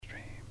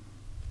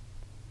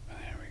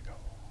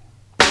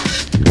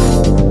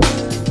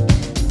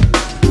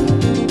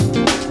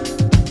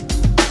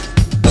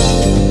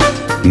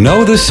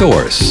Know the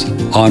Source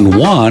on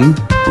One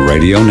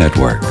Radio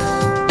Network.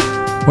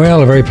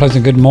 Well, a very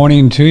pleasant good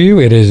morning to you.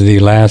 It is the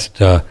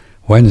last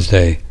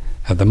Wednesday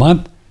of the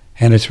month,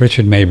 and it's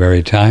Richard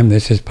Maybury time.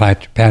 This is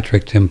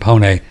Patrick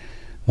Timpone,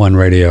 One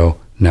Radio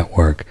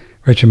Network.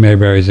 Richard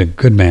Maybury is a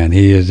good man.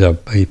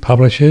 He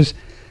publishes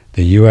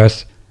the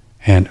U.S.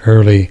 and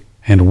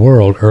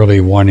World Early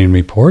Warning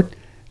Report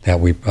that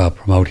we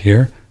promote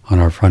here on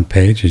our front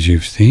page, as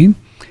you've seen.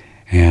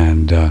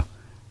 And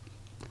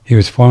he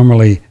was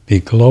formerly the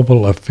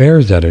Global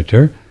Affairs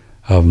Editor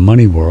of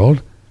Money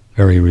World,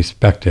 very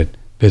respected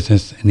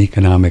business and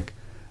economic.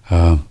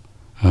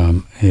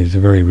 He's a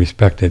very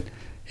respected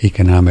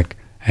economic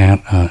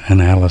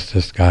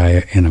analysis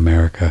guy in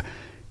America.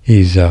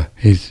 He's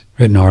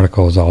written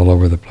articles all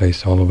over the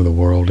place, all over the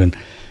world, and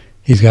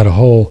he's got a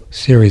whole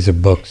series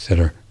of books that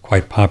are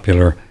quite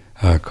popular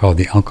called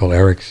the Uncle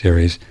Eric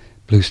series,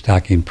 Blue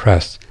Stocking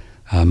Press.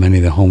 Many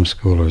of the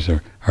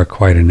homeschoolers are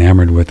quite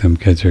enamored with them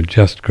because they're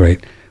just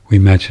great. We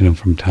mention them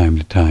from time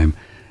to time,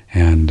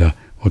 and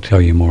we'll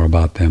tell you more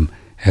about them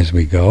as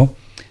we go.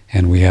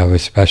 And we have a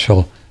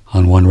special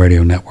on One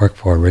Radio Network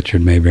for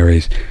Richard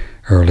Maybury's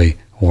Early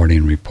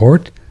Warning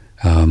Report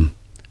on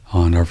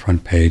our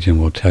front page,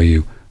 and we'll tell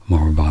you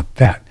more about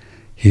that.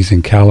 He's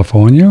in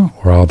California,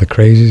 where all the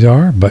crazies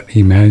are, but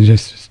he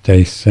manages to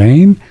stay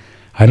sane.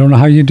 I don't know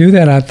how you do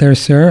that out there,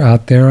 sir,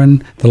 out there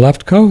on the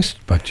left coast,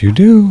 but you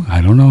do.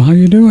 I don't know how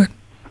you do it.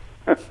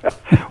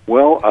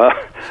 Well,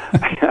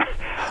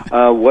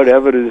 what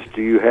evidence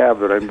do you have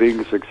that I'm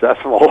being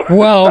successful?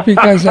 Well,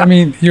 because, I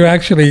mean, you're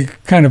actually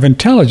kind of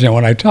intelligent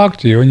when I talk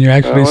to you, and you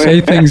actually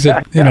say things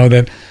that,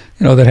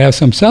 that have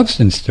some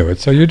substance to it.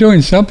 So you're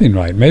doing something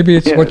right. Maybe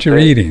it's what you're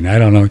eating. I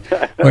don't know.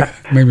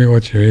 Maybe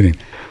what you're eating.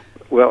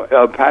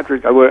 Well,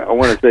 Patrick, I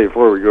want to say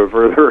before we go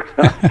further,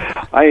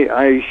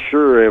 I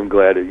sure am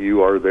glad that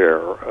you are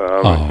there.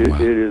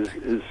 It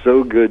is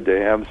so good to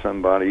have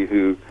somebody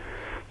who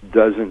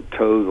doesn't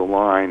toe the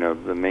line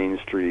of the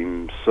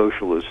mainstream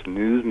socialist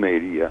news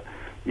media.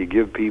 You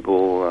give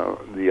people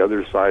the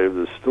other side of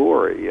the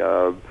story,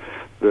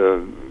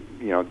 to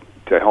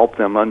help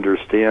them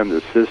understand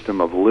the system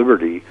of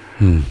liberty,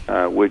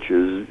 which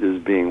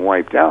is being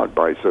wiped out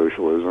by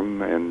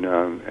socialism and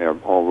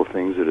all the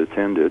things that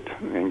attend it,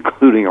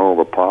 including all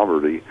the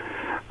poverty.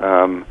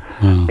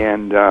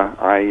 And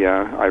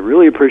I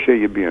really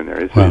appreciate you being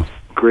there. It's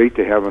great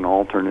to have an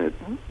alternate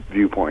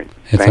viewpoint.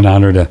 It's an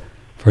honor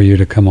for you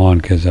to come on,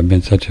 because I've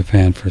been such a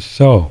fan for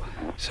so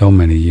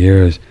many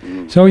years.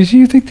 So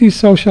you think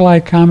these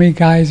socialite commie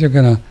guys are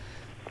going to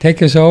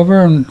take us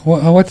over, and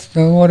what's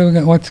going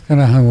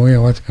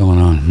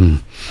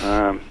on?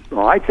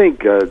 Well, I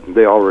think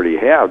they already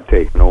have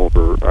taken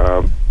over,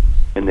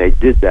 and they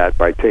did that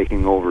by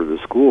taking over the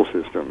school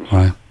systems.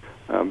 Right.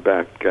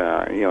 Back,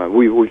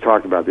 we've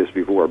talked about this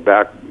before.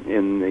 Back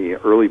in the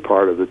early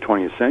part of the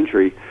 20th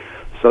century,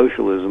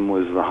 socialism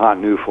was the hot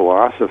new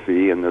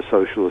philosophy, and the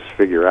socialists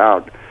figure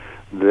out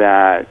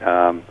that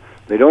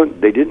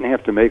they didn't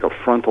have to make a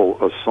frontal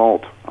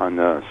assault on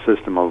the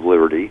system of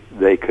liberty.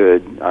 They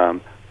could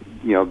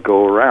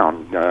go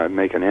around,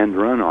 make an end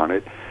run on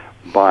it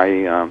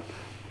by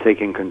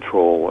taking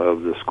control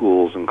of the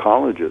schools and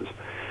colleges,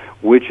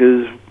 which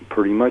is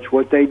pretty much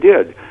what they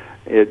did.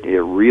 It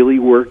really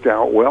worked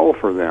out well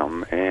for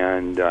them,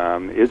 and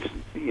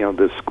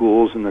the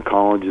schools and the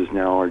colleges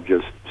now are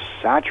just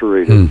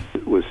saturated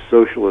with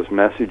socialist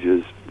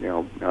messages.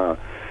 They're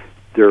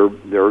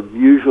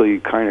usually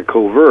kind of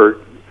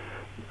covert.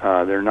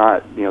 They're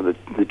not,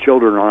 the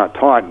children are not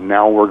taught,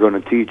 now we're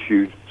going to teach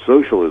you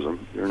socialism.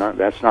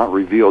 That's not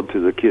revealed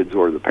to the kids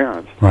or the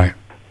parents. Right.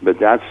 But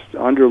that's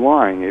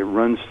underlying. It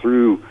runs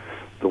through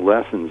the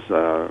lessons,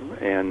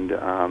 and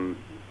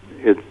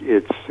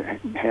it's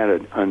had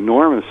an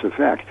enormous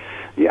effect.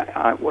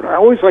 What I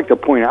always like to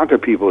point out to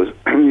people is,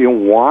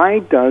 why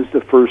does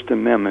the First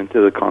Amendment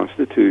to the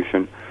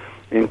Constitution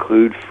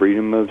include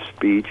freedom of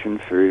speech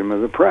and freedom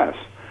of the press?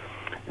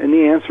 And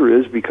the answer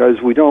is because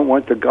we don't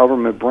want the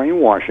government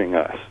brainwashing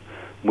us.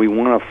 We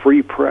want a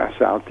free press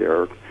out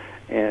there,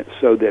 and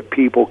so that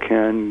people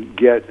can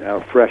get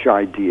fresh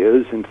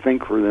ideas and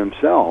think for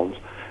themselves,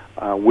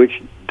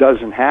 which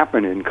doesn't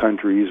happen in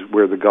countries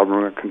where the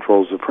government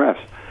controls the press.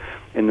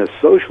 And the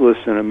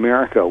socialists in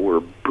America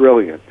were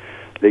brilliant.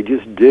 They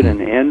just did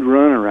an end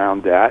run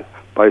around that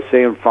by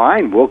saying,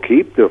 fine, we'll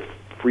keep the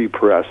free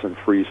press and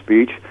free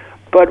speech,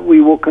 but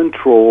we will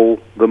control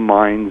the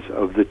minds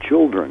of the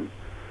children.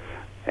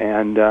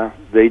 And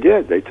they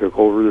did. They took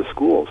over the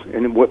schools.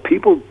 And what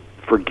people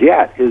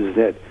forget is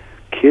that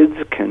kids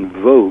can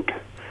vote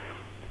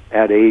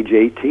at age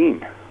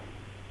 18.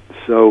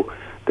 So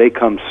they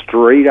come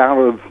straight out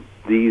of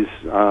these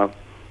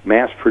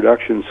mass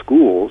production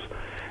schools,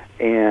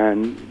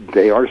 and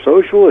they are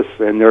socialists,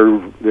 and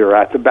they're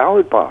at the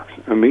ballot box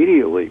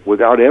immediately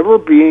without ever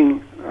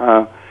being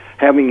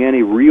having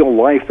any real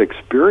life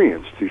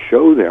experience to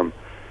show them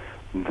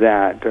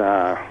that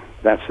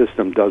that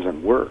system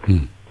doesn't work.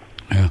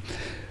 Yeah.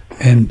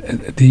 And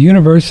the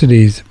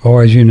universities,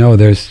 or as you know,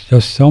 there's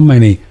just so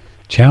many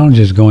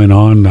challenges going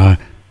on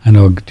I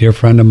know a dear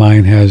friend of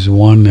mine has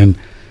one in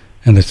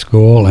the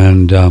school,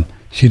 and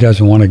she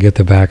doesn't want to get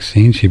the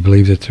vaccine. She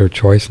believes it's her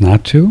choice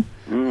not to,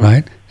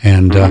 right?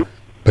 And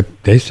but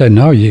they said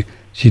no.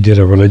 She did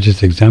a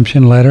religious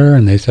exemption letter,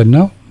 and they said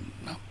no.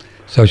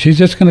 So she's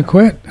just going to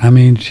quit. I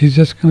mean, she's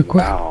just going to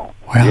quit. Wow.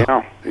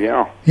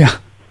 Yeah.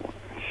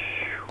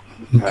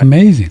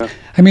 Amazing.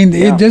 I mean,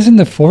 doesn't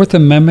the Fourth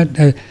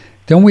Amendment,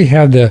 don't we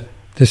have the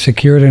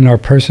security in our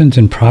persons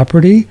and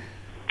property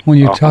when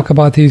you talk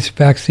about these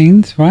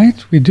vaccines,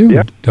 right? We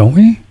do, don't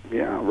we?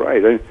 Yeah,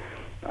 right.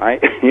 I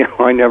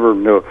never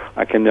know.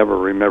 I can never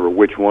remember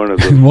which one of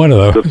one of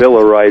those. The Bill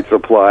of Rights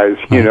applies,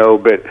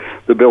 but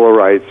the Bill of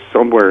Rights,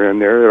 somewhere in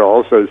there, it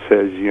also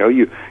says,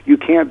 you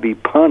can't be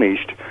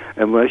punished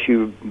unless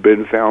you've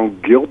been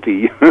found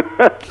guilty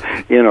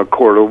in a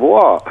court of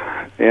law.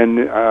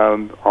 And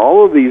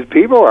all of these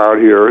people out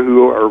here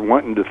who are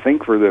wanting to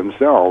think for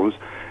themselves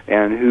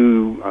and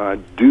who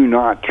do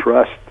not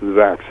trust the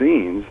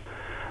vaccines,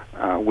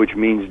 which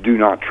means do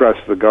not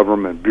trust the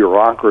government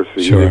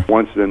bureaucracy that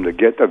wants them to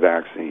get the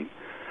vaccine,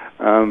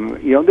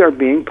 they're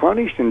being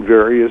punished in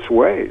various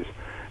ways.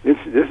 This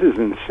is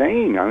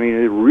insane. I mean,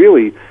 it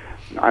really...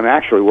 I'm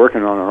actually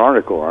working on an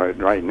article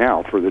right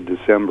now for the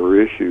December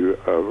issue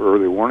of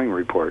Early Warning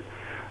Report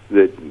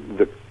that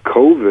the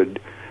COVID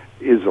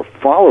is a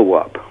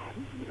follow-up,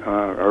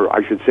 or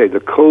I should say the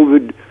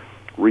COVID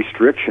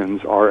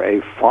restrictions are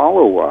a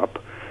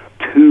follow-up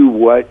to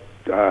what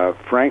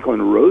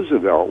Franklin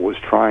Roosevelt was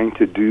trying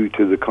to do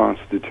to the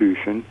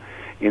Constitution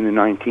in the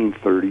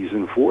 1930s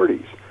and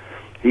 40s.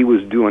 He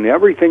was doing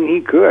everything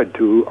he could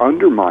to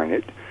undermine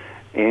it,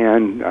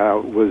 and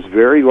was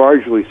very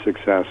largely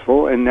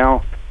successful. And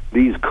now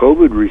these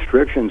COVID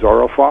restrictions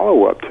are a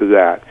follow-up to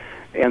that,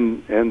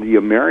 and the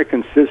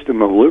American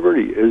system of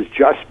liberty is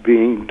just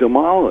being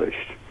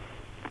demolished.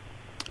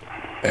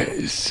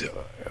 So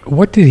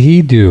what did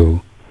he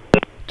do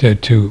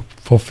to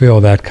fulfill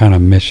that kind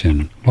of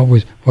mission?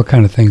 What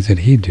kind of things did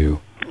he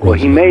do? Well,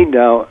 he made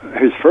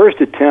his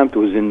first attempt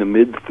was in the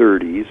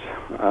mid-30s.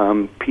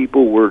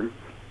 People were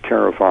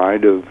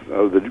terrified of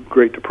the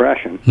Great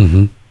Depression.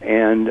 Mm-hmm.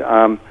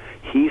 And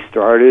he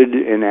started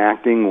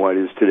enacting what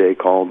is today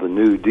called the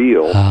New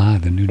Deal.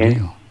 The New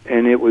Deal.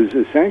 And it was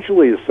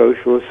essentially a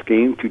socialist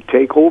scheme to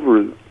take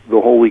over the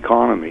whole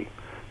economy,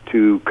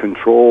 to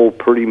control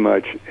pretty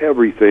much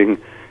everything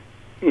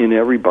in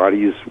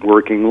everybody's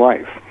working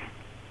life,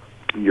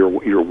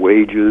 your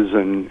wages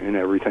and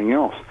everything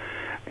else,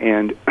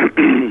 and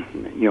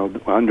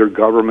under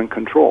government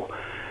control.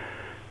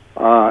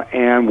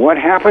 And what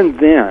happened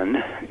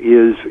then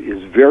is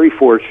very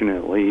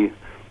fortunately,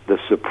 the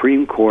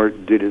Supreme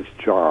Court did its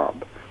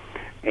job,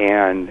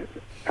 and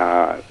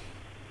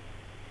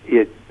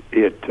it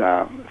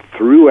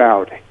threw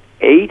out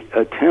 8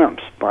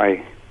 attempts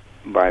by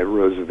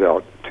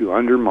Roosevelt to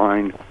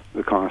undermine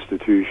the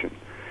Constitution,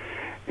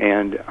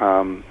 and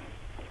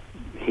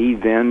he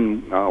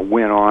then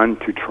went on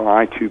to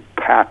try to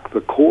pack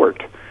the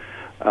court.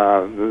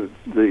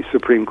 The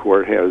Supreme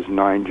Court has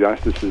 9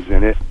 justices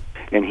in it.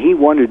 And he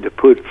wanted to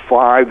put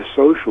 5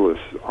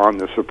 socialists on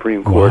the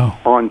Supreme Court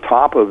on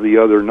top of the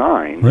other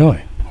 9.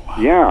 Really? Wow.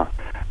 Yeah.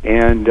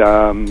 And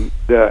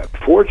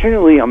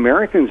fortunately,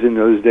 Americans in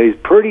those days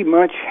pretty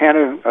much had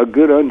a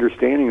good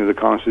understanding of the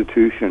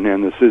Constitution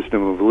and the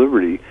system of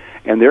liberty.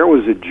 And there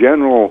was a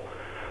general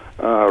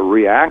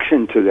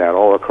reaction to that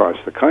all across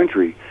the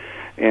country.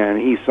 And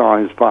he saw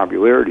his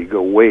popularity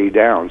go way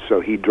down, so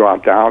he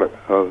dropped out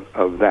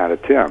of that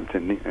attempt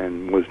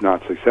and was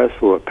not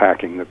successful at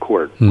packing the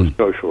court with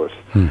socialists.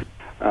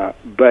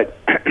 But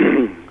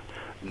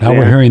now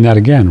we're hearing that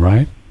again,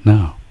 right?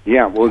 No.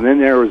 Yeah, well, then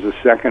there was a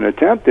second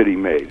attempt that he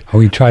made.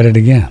 Oh, he tried it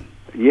again.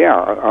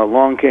 Yeah,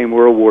 along came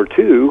World War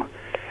II,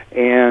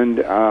 and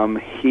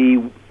he,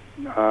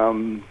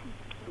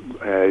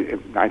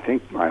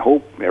 I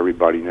hope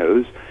everybody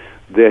knows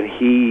that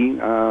he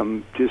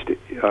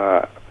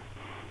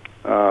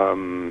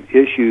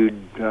issued,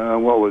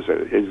 what was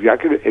it,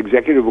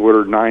 Executive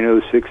Order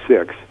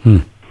 9066,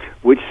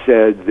 which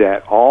said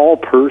that all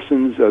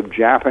persons of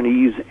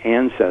Japanese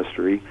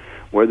ancestry,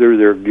 whether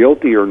they're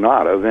guilty or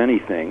not of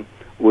anything,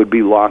 would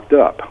be locked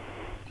up.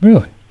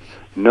 Really?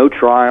 No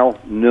trial,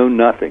 no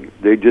nothing.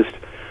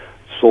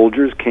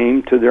 Soldiers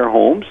came to their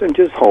homes and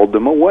just hauled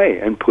them away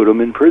and put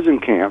them in prison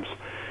camps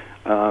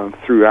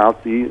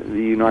throughout the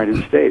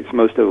United States.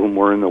 Most of them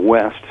were in the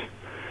West.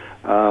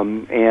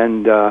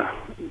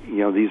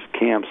 These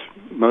camps,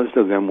 most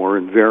of them were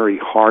in very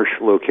harsh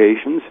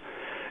locations,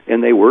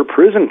 and they were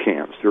prison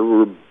camps. There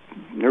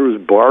was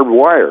barbed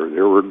wire.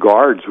 There were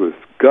guards with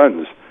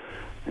guns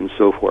and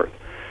so forth.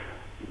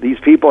 These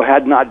people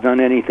had not done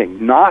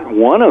anything. Not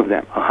one of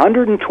them,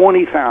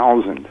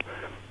 120,000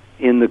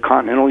 in the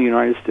continental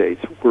United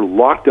States, were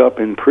locked up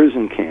in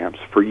prison camps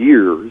for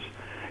years,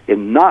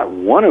 and not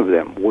one of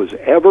them was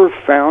ever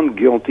found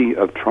guilty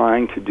of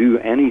trying to do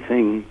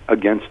anything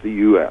against the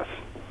U.S.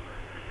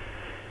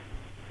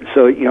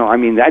 So,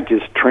 that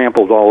just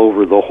trampled all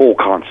over the whole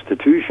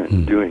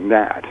Constitution doing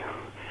that.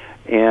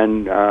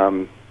 And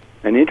an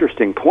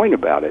interesting point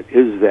about it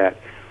is that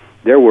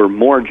there were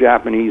more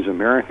Japanese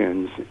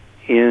Americans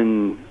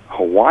in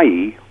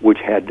Hawaii, which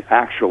had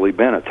actually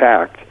been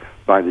attacked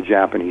by the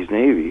Japanese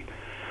Navy,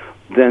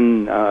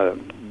 than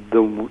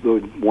the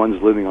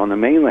ones living on the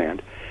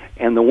mainland.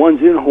 And the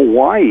ones in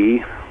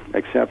Hawaii,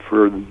 except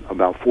for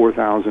about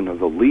 4,000 of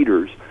the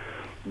leaders,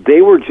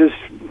 they were just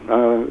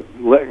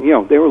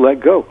they were let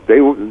go.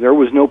 There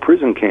was no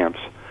prison camps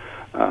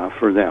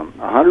for them.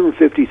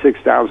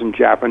 156,000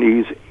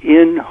 Japanese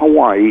in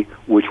Hawaii,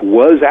 which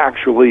was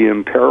actually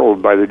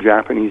imperiled by the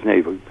Japanese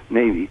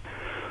Navy.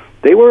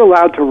 They were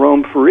allowed to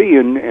roam free,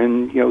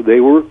 and they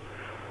were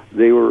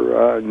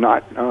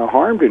not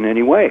harmed in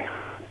any way.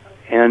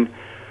 And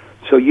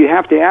so you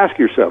have to ask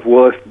yourself,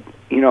 well, if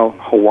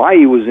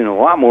Hawaii was in a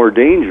lot more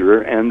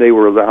danger and they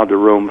were allowed to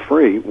roam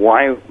free,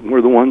 why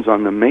were the ones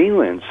on the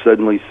mainland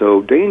suddenly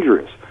so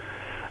dangerous?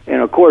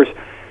 And of course,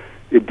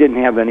 it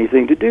didn't have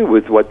anything to do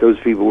with what those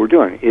people were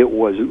doing. It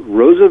was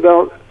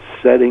Roosevelt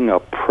setting a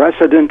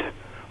precedent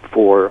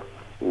for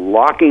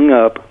locking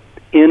up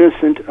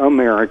innocent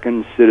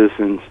American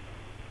citizens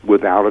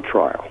without a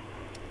trial.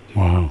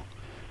 Wow.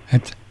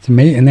 That's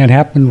amazing. And that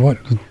happened, what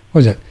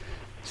was it,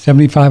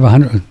 75,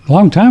 100, a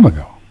long time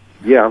ago.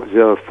 Yeah, it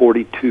was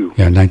 42.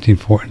 Yeah,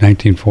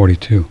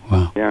 1942.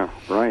 Wow. Yeah,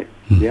 right.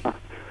 Yeah.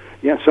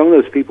 Yeah, some of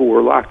those people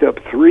were locked up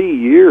 3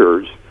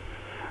 years,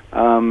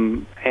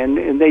 and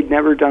they'd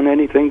never done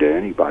anything to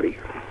anybody.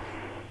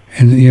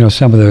 And,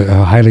 some of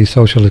the highly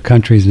socialist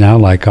countries now,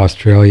 like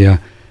Australia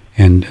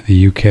and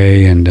the UK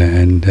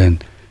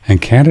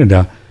and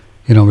Canada,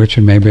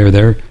 Richard Mayberry,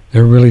 they're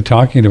really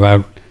talking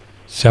about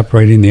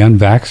separating the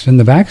unvaxxed and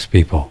the vaxxed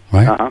people,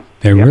 right? Uh-huh.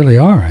 They really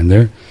are. And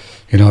they're,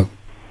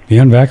 the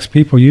unvaxxed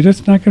people, you're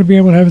just not going to be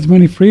able to have as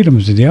many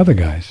freedoms as the other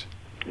guys.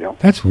 Yep.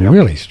 That's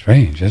really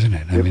strange, isn't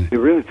it? It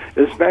really,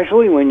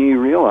 especially when you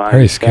realize.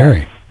 Very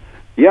scary.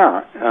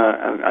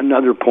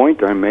 Another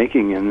point I'm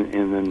making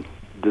in the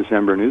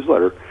December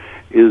newsletter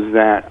is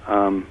that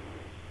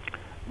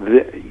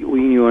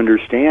when you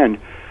understand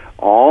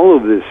all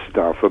of this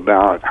stuff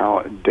about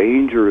how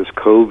dangerous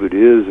COVID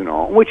is and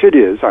all, which it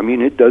is. I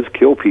mean, it does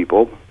kill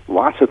people.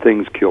 Lots of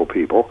things kill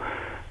people.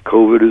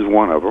 COVID is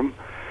one of them.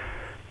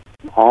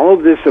 All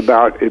of this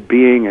about it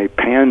being a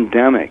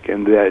pandemic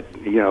and that,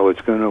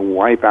 it's going to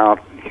wipe out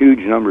huge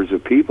numbers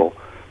of people.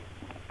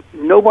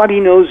 Nobody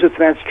knows if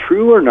that's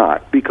true or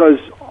not, because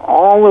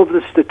all of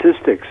the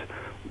statistics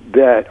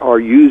that are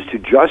used to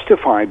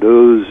justify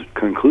those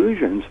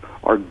conclusions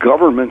are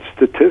government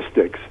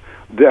statistics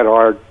that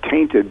are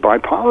tainted by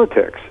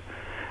politics.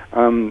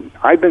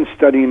 I've been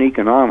studying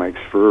economics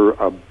for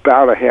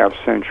about a half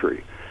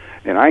century,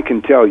 and I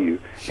can tell you,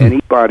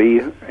 anybody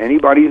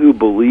who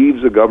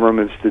believes a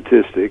government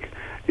statistic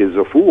is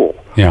a fool.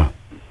 Yeah,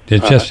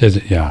 it just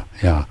isn't. Yeah.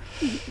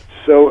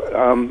 So,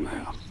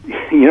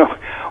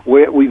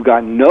 we've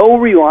got no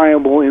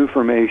reliable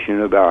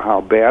information about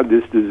how bad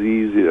this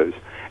disease is,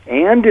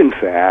 and in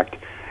fact,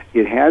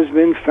 it has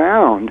been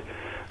found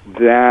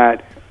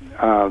that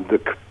the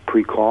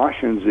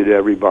precautions that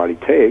everybody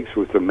takes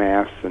with the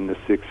masks and the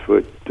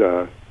 6-foot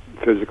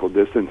physical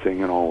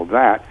distancing and all of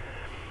that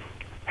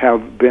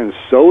have been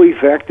so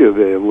effective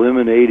at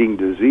eliminating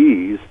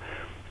disease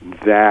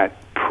that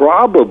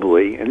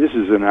probably, and this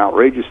is an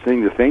outrageous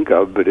thing to think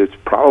of, but it's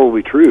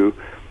probably true,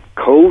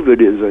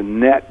 COVID is a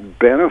net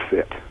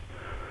benefit.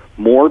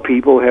 More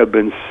people have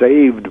been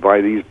saved by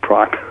these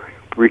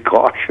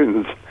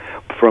precautions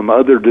from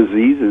other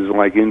diseases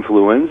like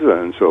influenza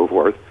and so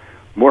forth.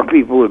 More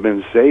people have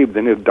been saved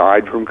than have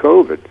died from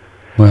COVID.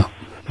 Well,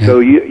 yeah.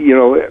 So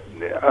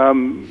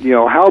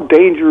how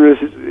dangerous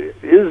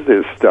is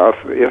this stuff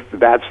if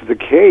that's the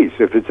case?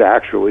 If it's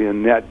actually a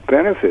net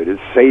benefit,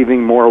 it's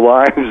saving more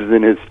lives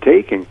than it's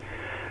taking,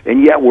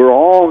 and yet we're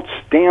all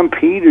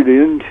stampeded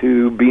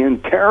into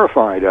being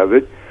terrified of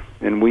it,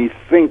 and we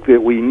think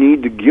that we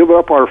need to give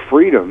up our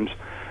freedoms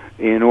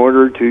in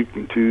order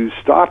to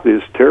stop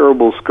this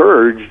terrible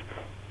scourge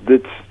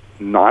that's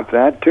not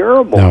that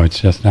terrible. No, it's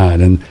just not.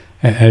 And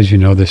as you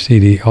know, the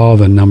CD, all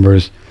the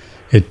numbers,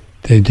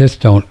 they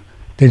just don't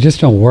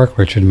work,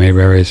 Richard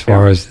Mayberry, as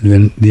far as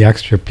the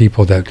extra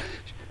people that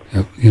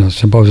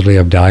supposedly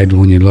have died.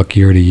 When you look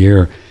year to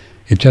year,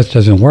 it just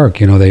doesn't work.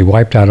 They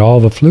wiped out all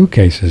the flu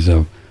cases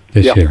of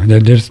this year.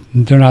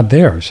 They're not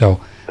there. So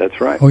that's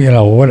right.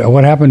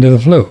 What happened to the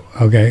flu?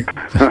 Okay,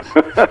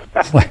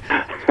 it's like,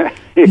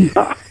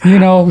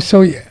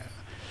 so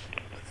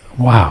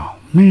wow,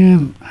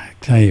 man, I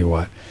tell you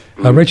what.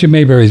 Richard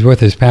Mayberry is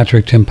with us,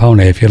 Patrick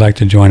Timpone. If you'd like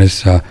to join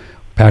us,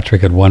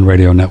 Patrick at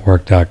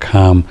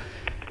oneradionetwork.com.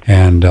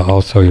 And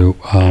also,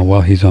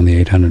 he's on the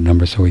 800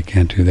 number, so we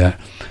can't do that.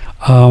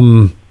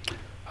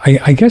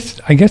 I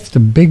guess the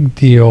big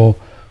deal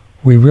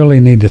we really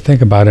need to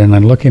think about, and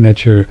I'm looking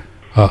at your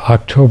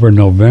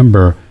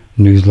October-November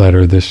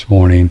newsletter this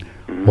morning,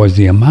 was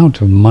the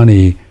amount of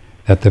money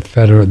that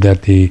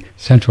the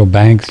central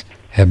banks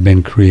have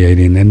been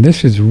creating. And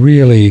this is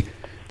really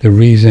the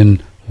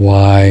reason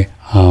why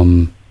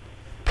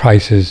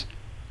prices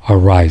are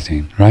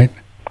rising, right?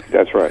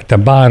 That's right. At the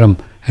bottom,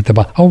 at the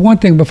bottom. Oh, one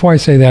thing before I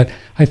say that,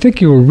 I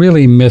think you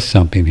really missed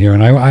something here,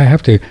 and I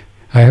have to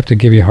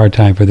give you a hard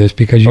time for this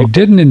because you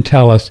didn't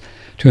tell us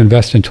to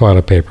invest in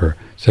toilet paper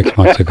 6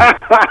 months ago.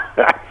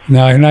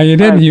 No, you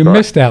didn't. You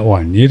missed that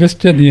one. You just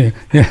didn't.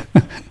 Yeah.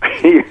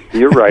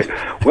 You're right.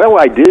 Well,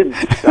 I did.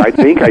 I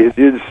think I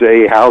did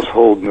say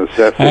household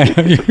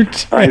necessity.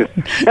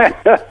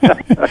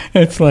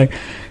 It's like,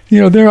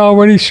 they're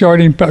already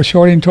shorting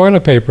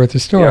toilet paper at the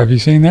store. Yeah. Have you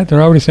seen that?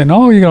 They're already saying,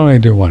 "Oh, you can only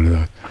do one of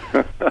those."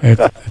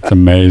 It's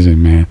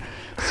amazing, man.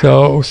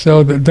 So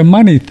the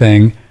money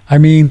thing. I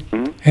mean,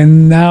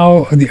 and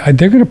now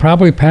they're going to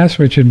probably pass,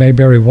 Richard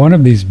Maybury, one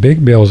of these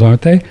big bills,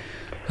 aren't they?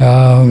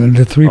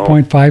 The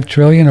 3.5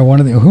 trillion or one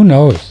of the, who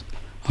knows,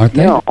 aren't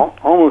they? Yeah,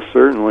 almost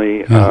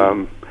certainly.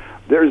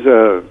 There's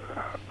a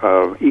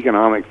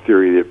economic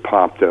theory that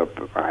popped up,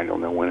 I don't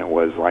know when it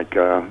was, like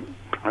 8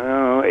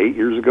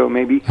 years ago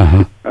maybe.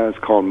 It's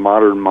called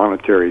modern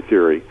monetary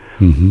theory.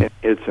 Mm-hmm.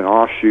 It's an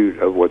offshoot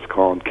of what's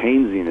called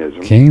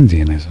Keynesianism.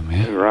 Keynesianism,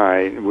 yeah.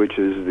 Right, which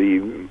is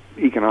the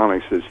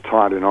economics that's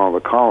taught in all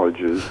the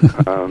colleges,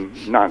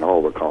 not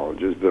all the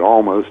colleges, but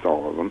almost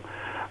all of them.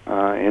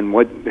 And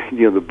what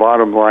the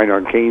bottom line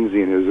on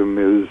Keynesianism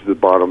is the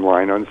bottom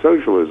line on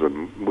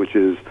socialism, which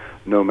is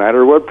no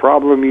matter what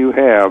problem you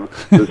have,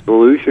 the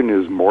solution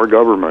is more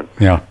government.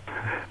 Yeah,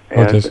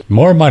 well, just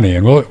more money,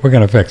 and we're going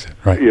to fix it,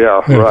 right?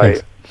 Yeah,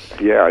 right.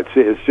 Yeah,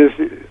 it's just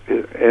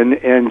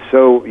and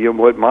so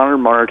what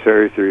modern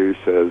monetary theory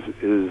says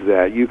is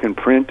that you can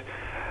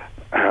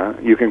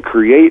you can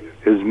create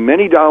as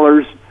many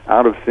dollars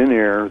out of thin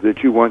air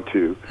that you want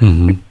to.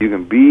 Mm-hmm. You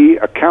can be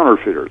a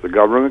counterfeiter. The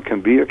government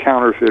can be a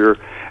counterfeiter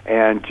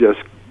and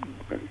just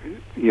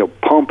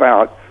pump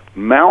out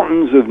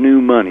mountains of new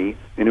money,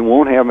 and it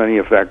won't have any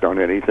effect on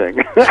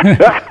anything.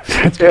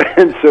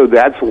 And so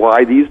that's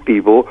why these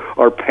people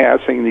are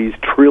passing these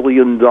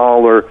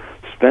trillion-dollar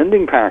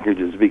spending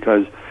packages,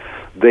 because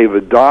they've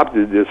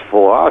adopted this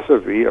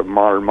philosophy of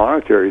modern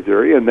monetary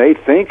theory, and they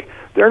think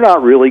they're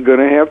not really going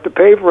to have to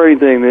pay for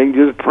anything. They can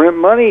just print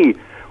money.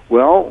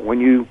 Well, when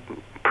you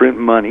print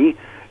money,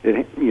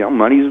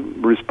 money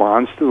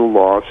responds to the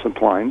law of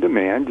supply and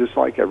demand, just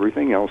like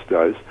everything else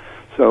does.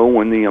 So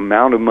when the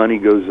amount of money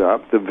goes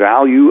up, the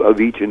value of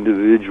each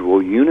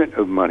individual unit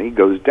of money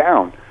goes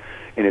down,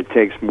 and it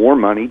takes more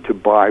money to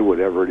buy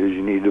whatever it is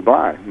you need to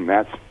buy, and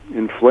that's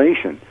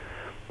inflation.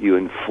 You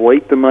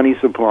inflate the money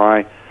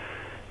supply,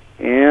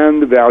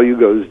 and the value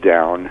goes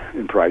down,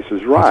 and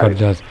prices rise. That's what it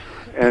does.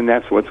 And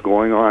that's what's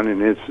going on,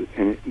 and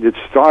it's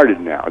started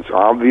now. It's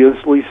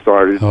obviously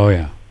started. Oh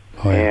yeah.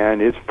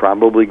 And it's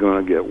probably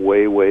going to get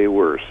way, way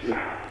worse.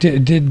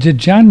 Did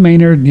John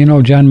Maynard,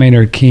 John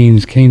Maynard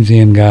Keynes,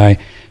 Keynesian guy,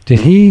 did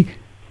he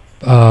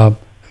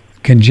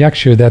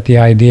conjecture that the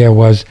idea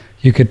was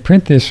you could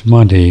print this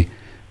money,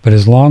 but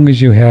as long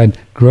as you had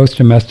gross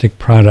domestic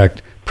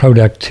product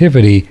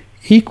productivity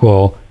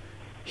equal,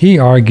 he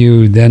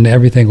argued then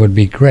everything would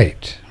be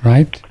great,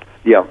 right?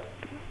 Yeah.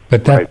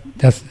 But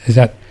is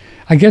that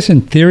I guess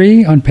in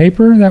theory, on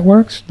paper, that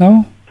works,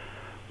 no?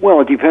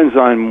 Well, it depends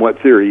on what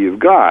theory you've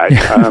got. It's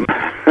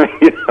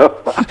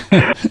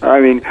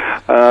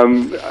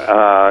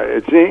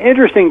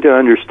interesting to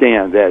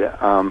understand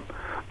that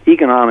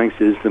economics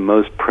is the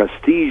most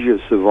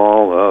prestigious of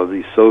all of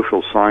the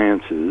social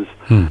sciences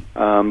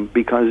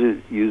because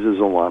it uses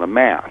a lot of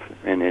math,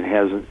 and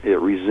it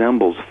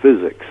resembles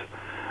physics.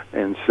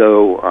 And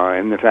so,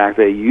 and the fact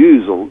they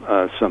use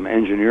some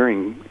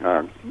engineering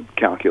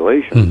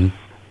calculations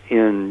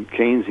in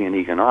Keynesian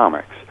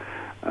economics.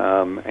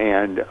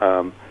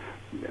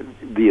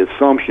 The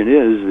assumption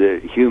is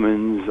that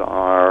humans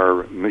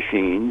are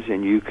machines,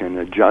 and you can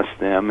adjust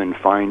them and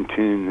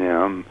fine-tune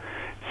them,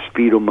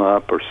 speed them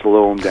up or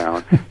slow them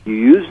down.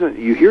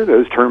 You hear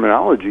those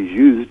terminologies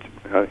used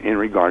in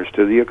regards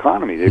to the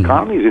economy. The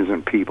economy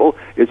isn't people;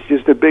 it's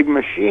just a big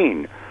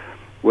machine.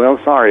 Well,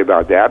 sorry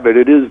about that, but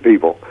it is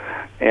people,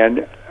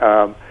 and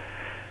the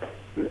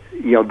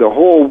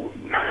whole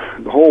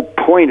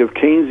point of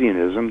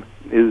Keynesianism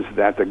is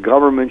that the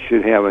government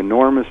should have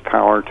enormous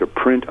power to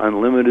print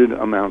unlimited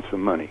amounts of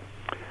money.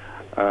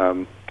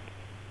 Do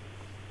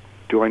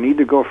I need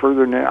to go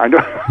further now? I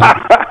don't.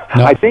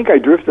 No. I think I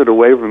drifted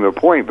away from the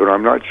point, but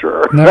I'm not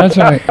sure. No, that's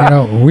all right.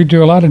 We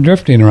do a lot of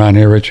drifting around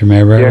here, Richard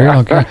Maybury.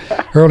 Yeah.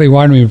 Early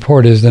Warning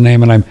Report is the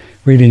name, and I'm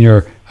reading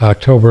your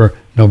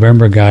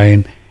October-November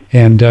guy.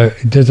 And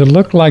does it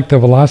look like the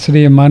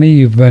velocity of money?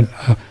 You have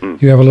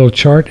a little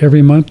chart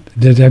every month.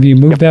 Have you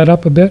moved that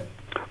up a bit?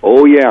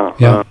 Oh yeah.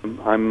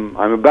 I'm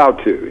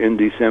about to. In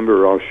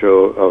December, I'll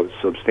show a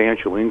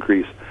substantial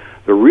increase.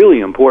 The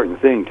really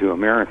important thing to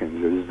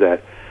Americans is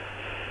that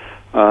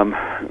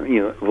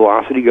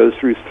velocity goes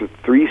through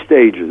three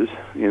stages.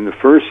 In the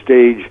first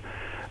stage,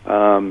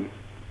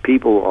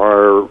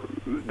 people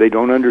they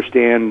don't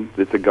understand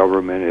that the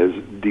government is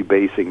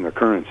debasing the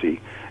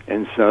currency,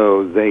 and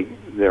so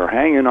they're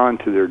hanging on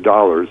to their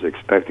dollars,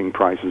 expecting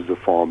prices to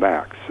fall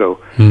back. So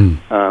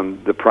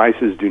the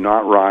prices do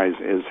not rise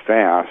as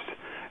fast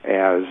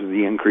as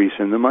the increase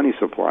in the money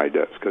supply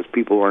does, because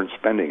people aren't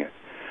spending it.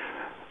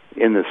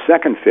 In the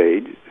second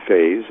phase,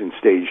 in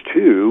stage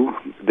 2,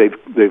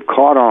 they've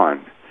caught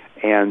on,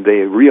 and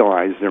they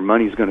realize their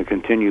money's going to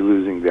continue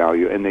losing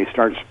value, and they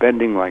start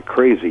spending like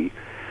crazy.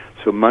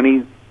 So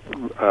money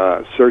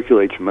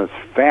circulates much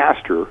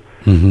faster,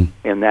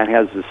 and that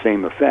has the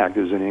same effect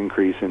as an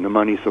increase in the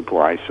money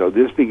supply. So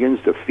this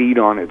begins to feed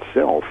on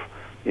itself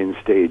in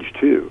stage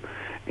 2,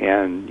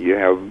 and you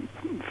have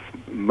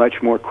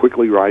much more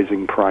quickly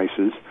rising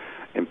prices,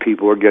 and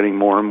people are getting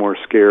more and more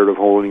scared of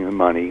holding the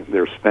money.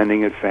 They're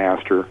spending it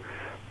faster.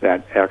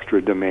 That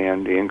extra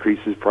demand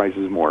increases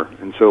prices more,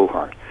 and so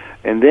on.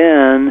 And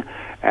then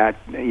at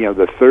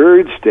the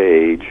third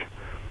stage,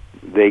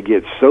 they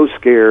get so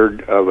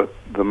scared of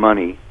the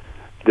money,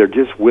 they're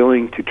just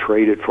willing to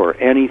trade it for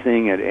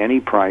anything at any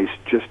price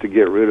just to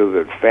get rid of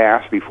it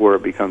fast before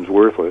it becomes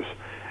worthless,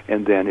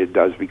 and then it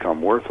does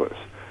become worthless.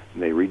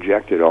 And they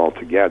reject it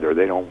altogether.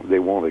 They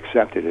won't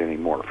accept it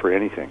anymore for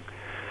anything.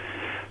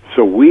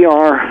 So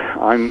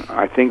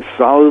I think,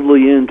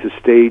 solidly into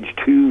stage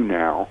 2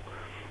 now.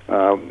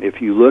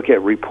 If you look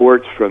at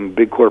reports from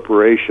big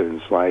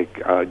corporations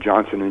like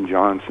Johnson &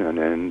 Johnson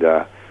and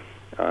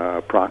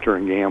Procter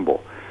 &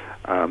 Gamble,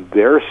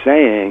 they're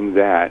saying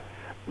that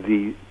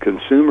the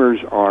consumers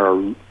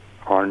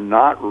are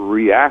not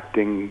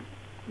reacting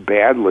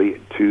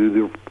badly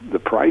to the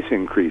price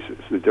increases,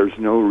 that there's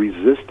no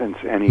resistance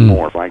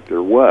anymore like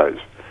there was.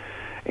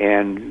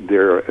 And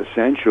they're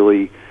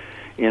essentially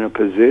in a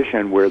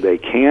position where they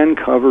can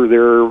cover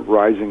their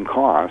rising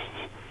costs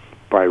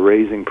by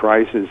raising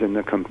prices, and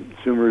the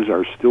consumers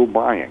are still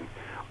buying.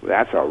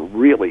 That's a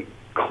really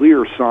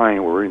clear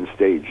sign we're in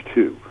stage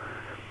 2.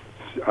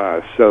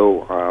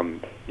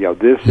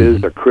 This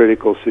is a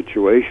critical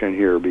situation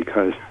here,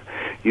 because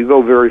you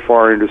go very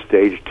far into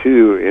stage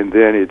 2, and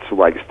then it's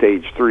like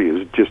stage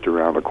 3 is just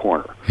around the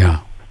corner.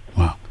 Yeah,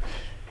 wow.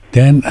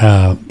 Then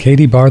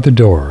Katie barred the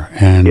door,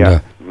 and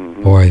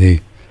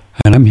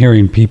and I'm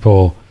hearing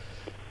people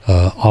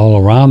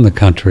all around the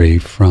country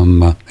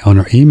from on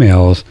our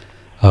emails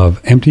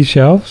of empty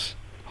shelves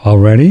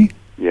already.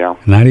 Yeah.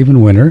 Not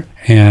even winter,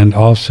 and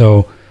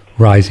also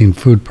rising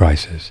food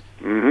prices.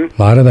 A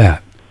lot of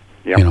that.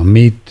 Yep.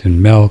 Meat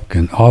and milk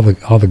and all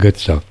the good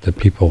stuff that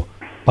people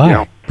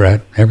buy,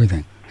 bread,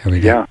 everything,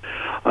 every day. Yeah.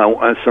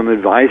 Some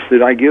advice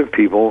that I give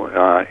people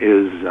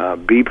is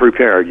be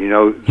prepared.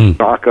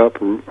 Stock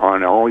up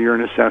on all your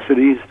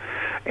necessities,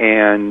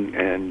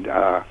 and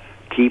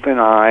keep an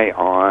eye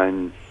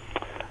on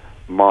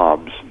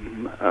mobs,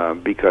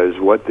 because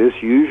what this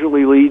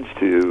usually leads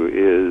to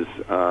is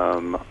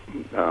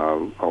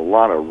a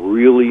lot of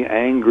really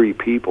angry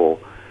people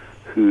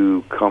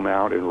who come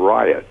out and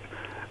riot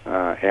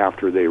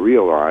after they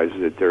realize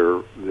that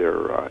their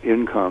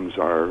incomes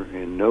are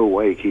in no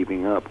way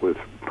keeping up with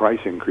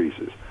price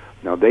increases.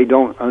 Now, they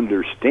don't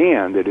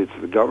understand that it's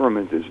the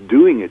government that's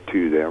doing it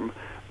to them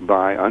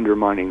by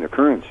undermining the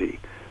currency.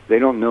 They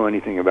don't know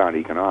anything about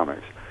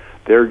economics.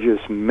 They're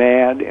just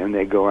mad, and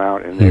they go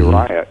out and they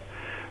riot.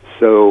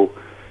 So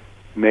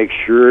make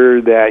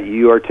sure that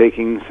you are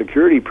taking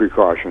security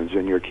precautions,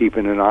 and you're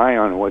keeping an eye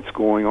on what's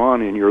going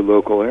on in your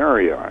local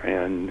area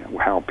and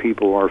how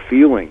people are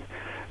feeling.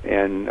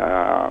 And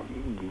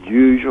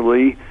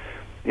usually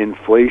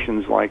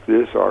inflations like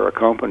this are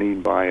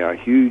accompanied by a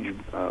huge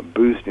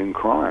boost in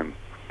crime.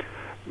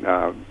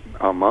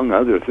 Among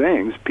other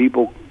things,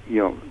 people,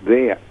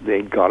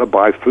 they got to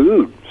buy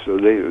food, so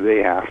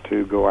they have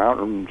to go out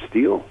and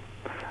steal.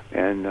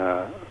 And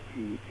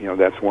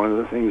that's one of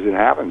the things that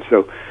happens.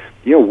 So,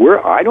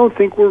 I don't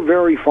think we're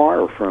very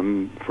far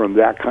from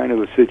that kind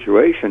of a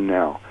situation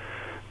now.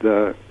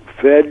 The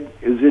Fed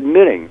is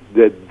admitting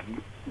that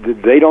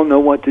they don't know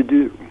what to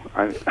do.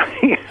 I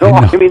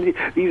mean,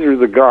 these are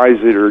the guys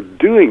that are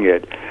doing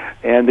it,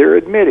 and they're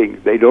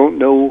admitting they don't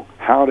know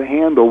how to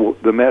handle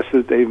the mess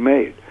that they've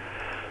made.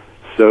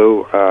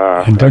 So,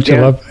 and don't you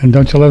love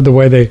the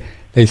way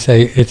they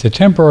say it's a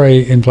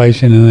temporary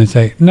inflation, and they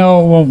say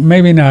no, well,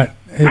 maybe not.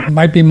 It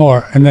might be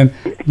more, and then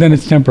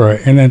it's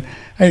temporary, and then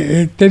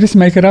they just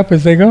make it up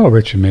as they go.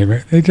 Richard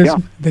Mayberry, they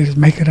just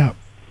make it up.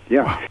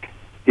 Yeah. Wow.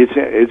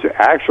 It's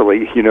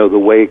actually, the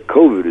way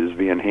COVID is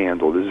being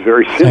handled is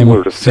very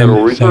similar to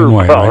Federal Reserve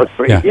policy.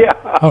 Right?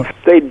 Yeah.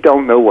 They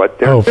don't know what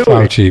they're doing.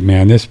 Fauci,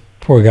 man, this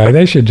poor guy,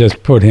 they should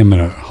just put him in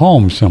a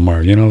home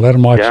somewhere, let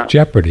him watch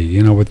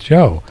Jeopardy, with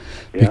Joe.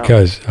 Yeah.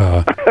 Because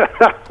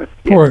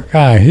poor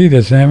guy, he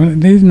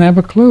doesn't have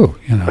a clue,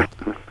 Man.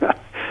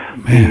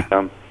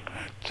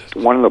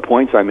 One of the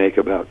points I make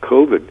about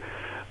COVID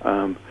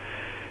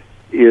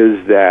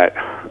is that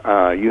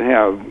you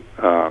have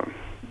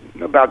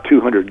about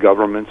 200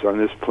 governments on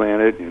this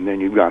planet, and then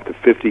you've got the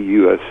 50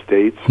 U.S.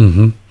 states,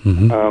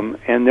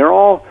 and they're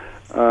all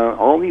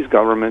these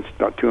governments,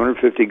 about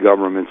 250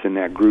 governments in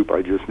that group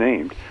I just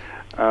named.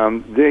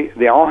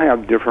 They all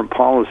have different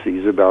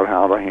policies about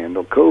how to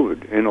handle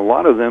COVID, and a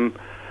lot of them,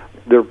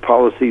 their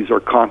policies are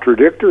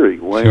contradictory.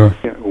 One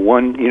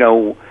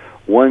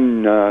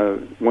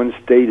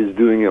state is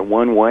doing it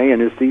one way,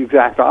 and it's the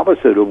exact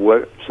opposite of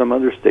what some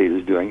other state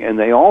is doing, and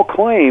they all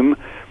claim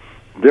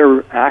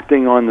they're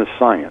acting on the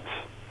science.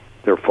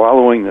 They're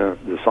following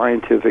the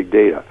scientific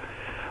data.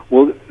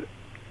 Well,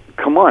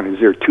 come on, is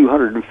there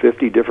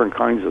 250 different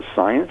kinds of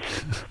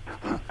science?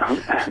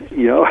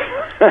 You know?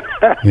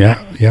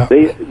 Yeah.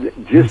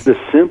 Just the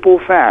simple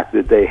fact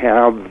that they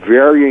have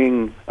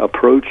varying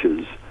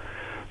approaches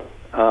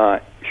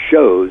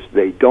shows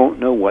they don't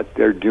know what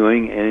they're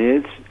doing,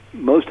 and it's,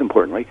 most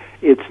importantly,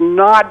 it's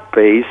not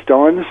based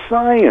on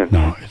science.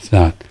 No, it's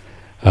not.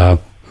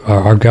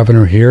 Our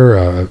governor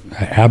here,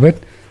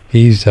 Abbott,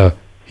 he's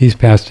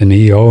passed an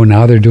EO, and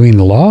now they're doing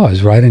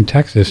laws right in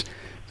Texas.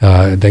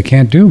 They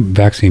can't do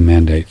vaccine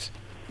mandates.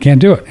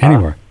 Can't do it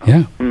anywhere.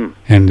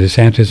 And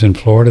DeSantis in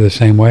Florida the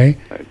same way.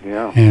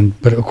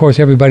 But of course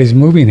everybody's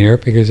moving here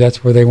because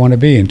that's where they want to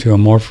be, into a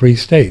more free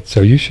state.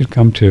 So you should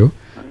come too.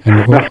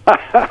 And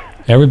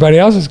everybody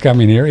else is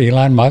coming here.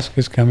 Elon Musk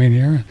is coming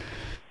here.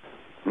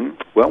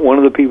 Well, one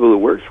of the people that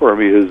works for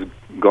me has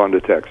gone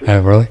to Texas.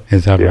 Really?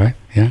 Is that right?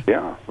 Yeah.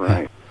 Yeah.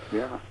 Right.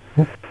 Yeah.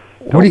 Well,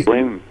 Don't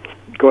blame him.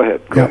 Go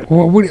ahead.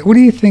 Well, what do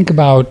you think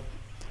about?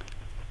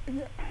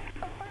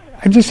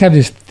 I just have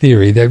this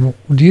theory that,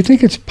 do you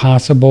think it's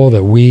possible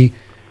that we,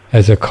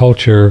 as a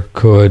culture,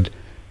 could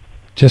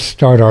just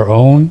start our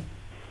own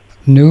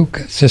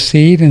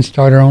secede and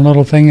start our own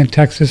little thing in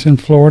Texas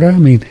and Florida? I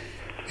mean,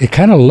 it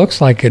kind of looks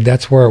like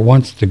that's where it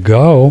wants to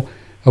go.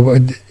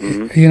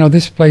 You know,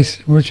 this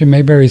place, Richard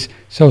Mayberry's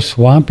so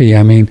swampy.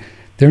 I mean,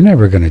 they're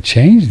never going to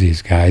change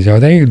these guys, are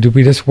they? Do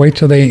we just wait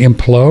till they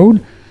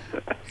implode,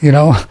 you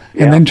know,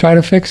 and then try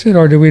to fix it?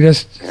 Or do we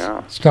just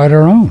start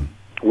our own?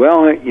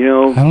 Well, you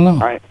know, I don't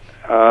know.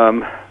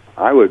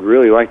 I would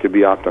really like to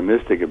be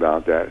optimistic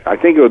about that. I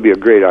think it would be a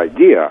great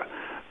idea.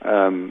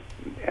 And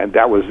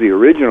that was the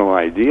original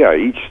idea.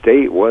 Each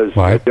state was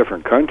a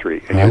different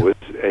country, and it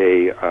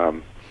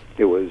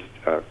was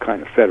a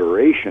kind of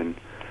federation.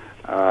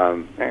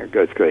 I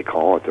guess they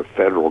call it the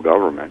federal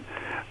government,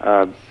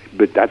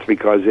 but that's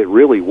because it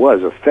really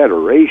was a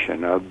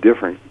federation of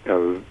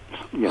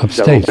several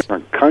states.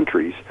 Different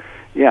countries.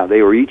 Yeah,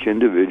 they were each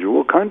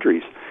individual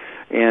countries,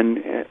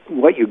 and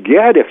what you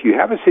get if you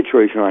have a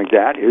situation like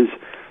that is,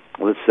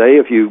 let's say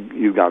if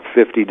you've got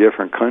 50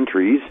 different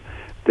countries,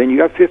 then you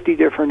got 50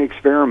 different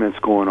experiments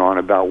going on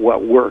about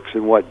what works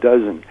and what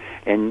doesn't.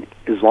 And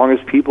as long as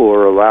people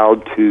are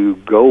allowed to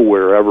go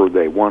wherever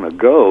they want to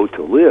go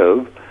to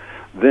live,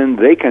 then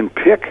they can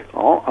pick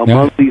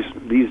among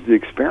these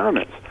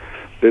experiments.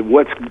 But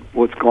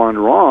what's gone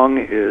wrong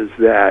is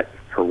that,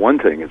 or one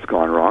thing that's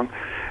gone wrong,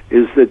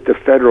 is that the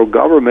federal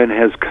government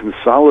has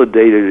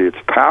consolidated its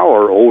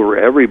power over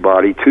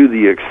everybody to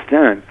the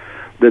extent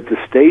that the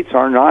states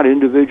are not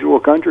individual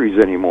countries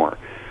anymore.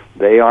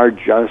 They are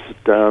just,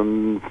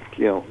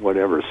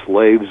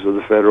 slaves of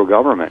the federal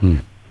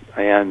government.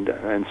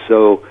 And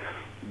so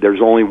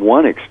there's only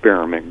one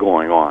experiment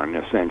going on,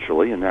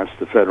 essentially, and that's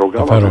the federal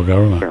government.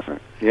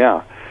 Experiment.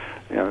 Yeah.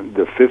 And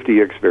the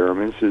 50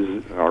 experiments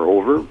are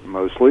over,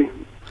 mostly.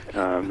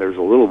 There's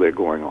a little bit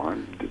going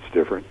on. It's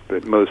different,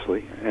 but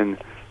mostly. And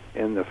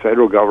the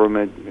federal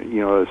government,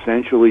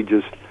 essentially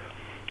just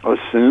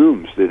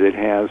assumes that it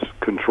has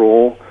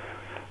control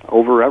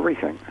over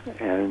everything.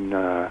 And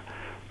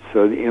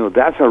so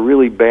that's a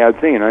really bad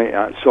thing.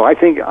 And so I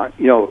think,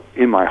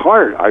 in my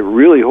heart, I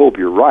really hope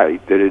you're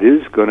right, that it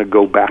is going to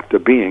go back to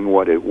being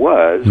what it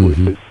was,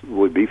 which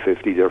would be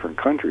 50 different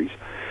countries.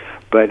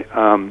 But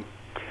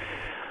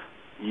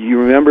you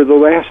remember the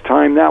last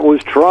time that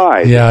was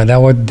tried? Yeah,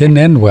 that didn't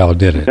end well,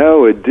 did it?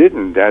 No, it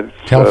didn't.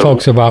 Tell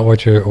folks about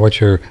what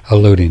you're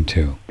alluding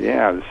to.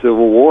 Yeah, the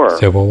Civil War.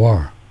 Civil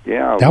War.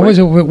 Yeah, that was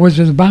what was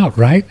it about,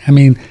 right? I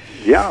mean,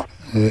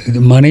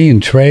 money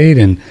and trade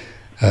and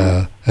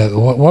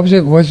what was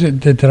it? Was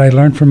it that I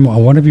learned from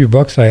one of your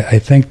books? I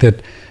think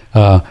that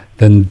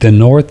the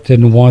North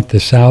didn't want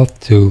the South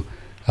to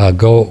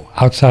go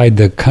outside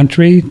the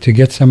country to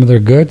get some of their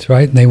goods,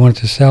 right? And they wanted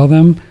to sell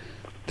them.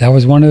 That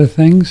was one of the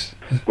things.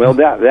 Well,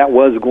 that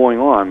was going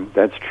on.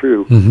 That's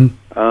true.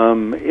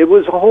 It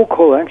was a whole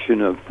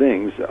collection of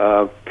things.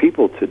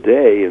 People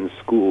today in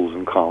schools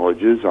and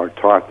colleges are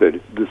taught that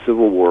the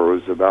Civil War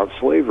was about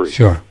slavery.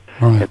 Sure.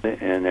 Right.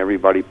 And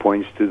everybody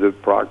points to the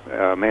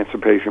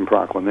Emancipation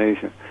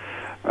Proclamation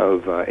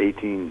of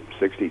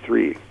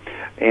 1863.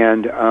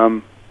 And,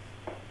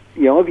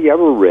 have you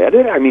ever read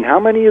it? I mean, how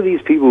many of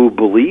these people who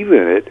believe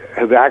in it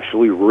have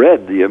actually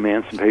read the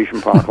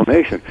Emancipation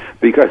Proclamation?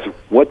 Because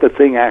what the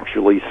thing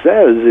actually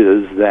says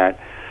is that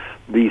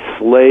the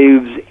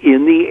slaves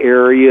in the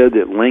area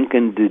that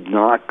Lincoln did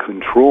not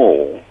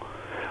control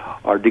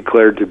are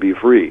declared to be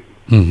free.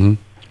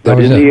 But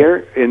in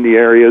the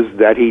areas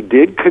that he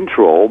did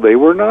control, they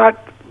were not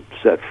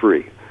set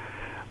free.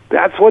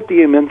 That's what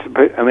the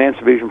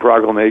Emancipation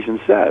Proclamation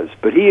says.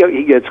 But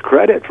he gets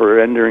credit for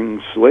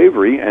ending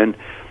slavery. And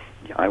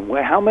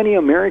how many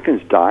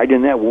Americans died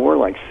in that war?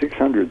 Like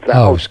 600,000.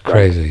 Oh, it's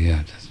crazy.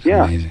 Yeah, that's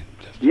amazing.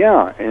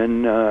 Yeah,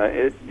 and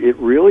it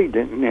really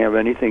didn't have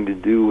anything to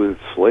do with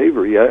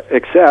slavery,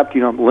 except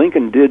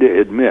Lincoln did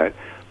admit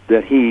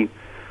that he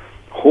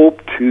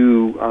hoped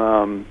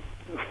to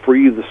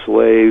free the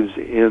slaves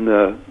in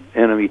the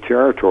enemy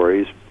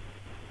territories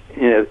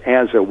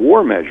as a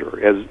war measure,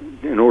 as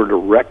in order to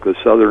wreck the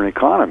Southern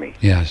economy.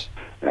 Yes.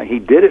 He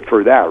did it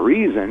for that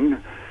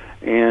reason,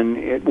 and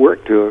it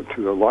worked to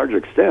a large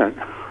extent.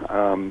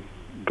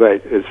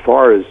 But as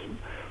far as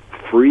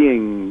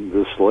freeing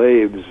the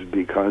slaves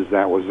because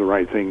that was the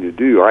right thing to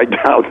do, I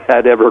doubt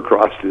that ever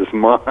crossed his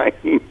mind.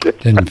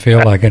 Didn't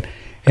feel like it.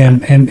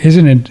 And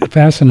isn't it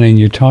fascinating?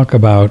 You talk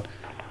about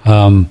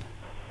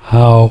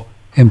how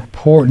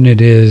important it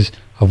is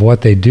of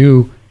what they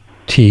do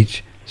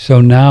teach.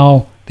 So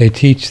now they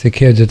teach the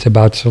kids it's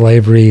about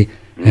slavery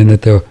and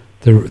that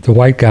the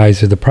white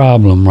guys are the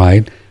problem,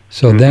 right?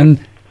 So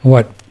then,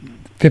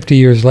 50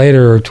 years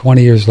later or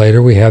 20 years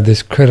later, we have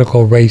this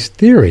critical race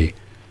theory,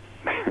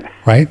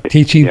 right?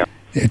 Teaching,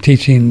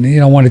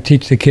 want to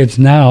teach the kids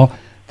now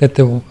that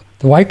the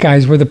white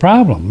guys were the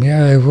problem.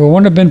 Yeah, if it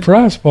wouldn't have been for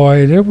us,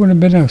 boy, there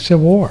wouldn't have been a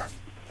civil war.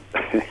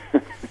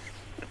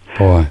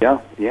 Boy.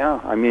 Yeah.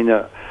 I mean,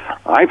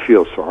 I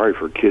feel sorry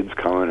for kids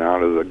coming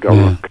out of the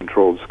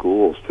government-controlled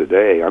schools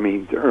today. I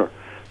mean,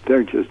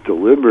 they're just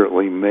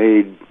deliberately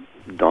made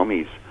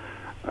dummies.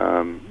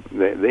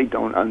 They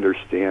don't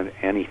understand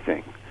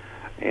anything,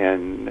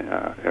 and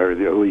or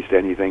at least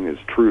anything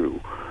that's true.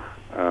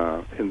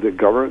 And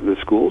the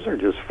schools are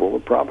just full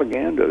of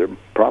propaganda. They're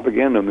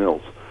propaganda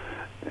mills,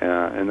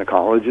 and the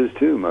colleges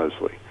too,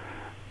 mostly.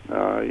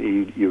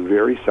 You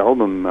very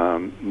seldom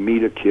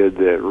meet a kid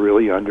that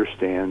really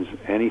understands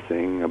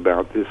anything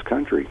about this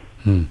country.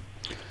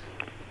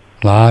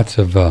 Lots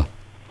of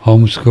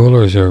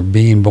homeschoolers are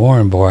being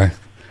born, boy.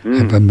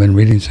 I've been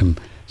reading some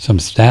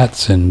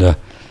stats, and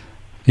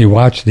you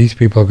watch, these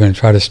people are going to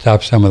try to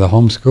stop some of the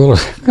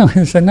homeschoolers.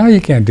 I said, no, you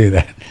can't do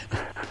that.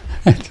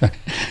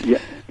 Yeah,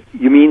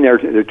 you mean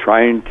they're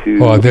trying to?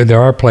 Well,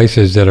 there are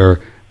places that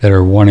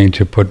are wanting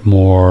to put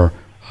more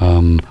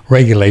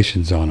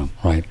regulations on them,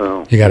 right?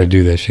 Oh. You got to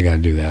do this, you got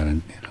to do that,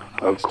 and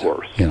of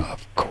course,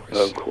 of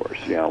course.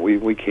 Yeah,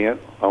 we can't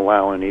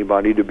allow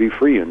anybody to be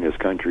free in this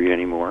country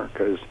anymore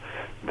because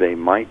they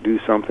might do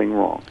something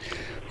wrong.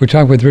 We're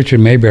talking with Richard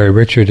Maybury.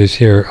 Richard is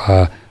here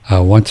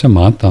once a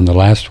month on the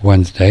last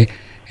Wednesday,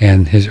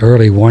 and his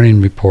early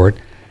warning report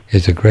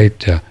is a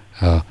great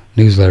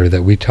newsletter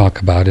that we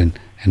talk about and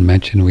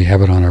mention. We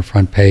have it on our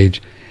front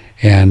page.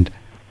 And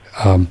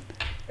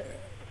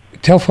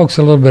tell folks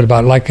a little bit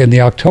about, like in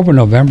the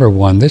October-November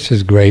one, this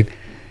is great.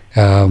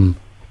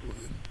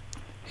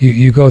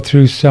 You go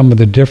through some of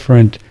the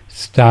different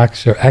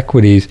stocks or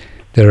equities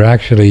that are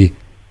actually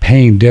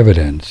paying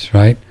dividends,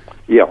 right?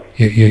 Yeah.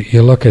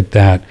 You look at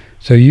that.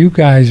 So you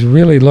guys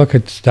really look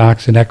at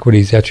stocks and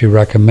equities that you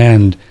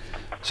recommend,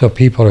 so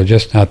people are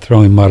just not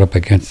throwing mud up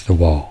against the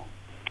wall.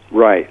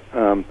 Right.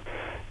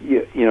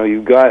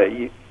 You've got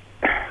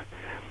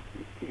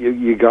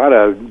you got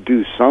to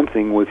do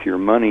something with your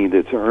money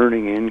that's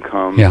earning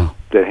income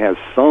that has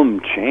some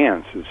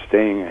chance of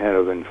staying ahead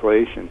of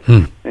inflation.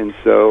 And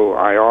so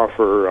I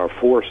offer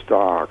 4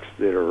 stocks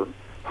that are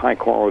high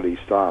quality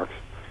stocks.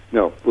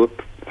 No,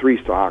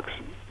 3 stocks.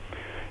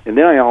 And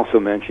then I also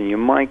mentioned you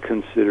might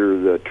consider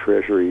the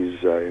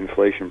Treasury's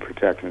inflation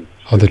protection.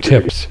 Oh, the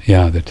tips.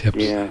 Yeah, the tips.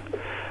 Yeah.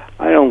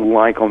 I don't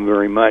like them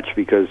very much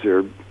because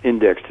they're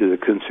indexed to the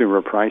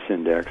Consumer Price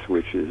Index,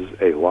 which is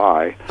a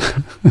lie.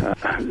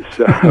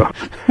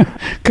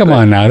 Come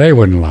on now, they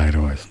wouldn't lie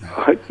to us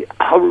now.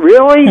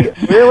 Really?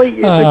 Really?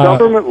 The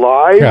government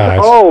lies? Gosh.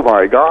 Oh,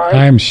 my God.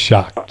 I'm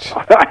shocked.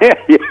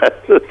 Yes,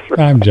 that's right.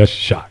 I'm just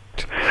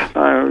shocked.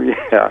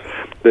 Yeah.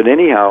 But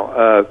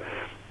anyhow,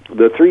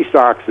 the 3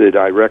 stocks that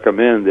I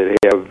recommend that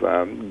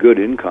have good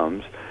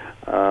incomes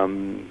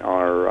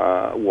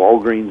are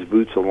Walgreens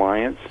Boots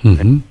Alliance.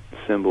 Mm-hmm.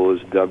 Symbol is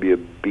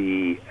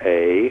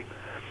WBA,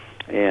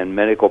 and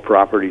Medical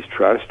Properties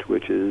Trust,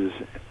 which is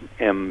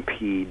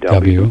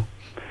MPW,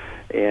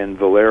 and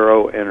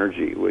Valero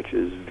Energy, which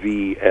is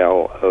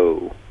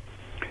VLO.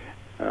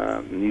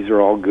 These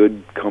are all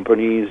good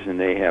companies, and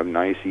they have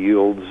nice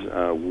yields,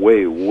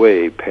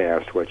 way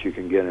past what you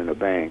can get in a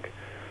bank.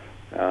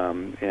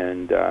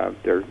 And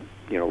they're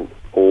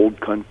old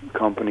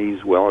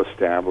companies, well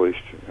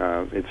established.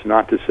 It's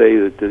not to say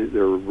that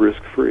they're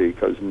risk free,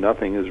 because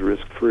nothing is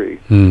risk free.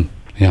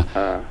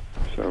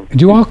 So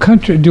do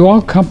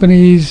all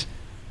companies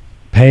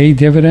pay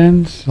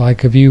dividends?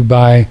 Like if you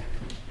buy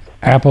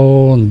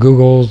Apple and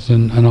Google's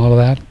and all of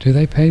that, do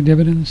they pay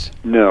dividends?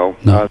 No.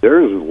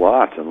 There's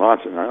lots and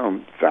lots of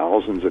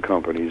thousands of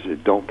companies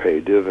that don't pay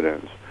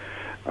dividends,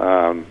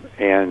 I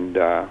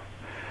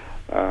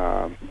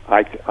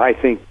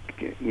think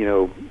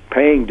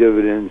paying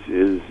dividends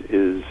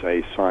is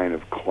a sign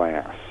of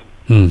class.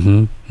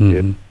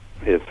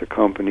 It's a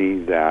company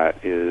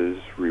that is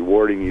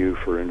rewarding you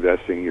for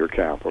investing your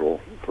capital,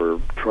 for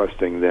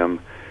trusting them,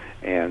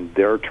 and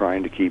they're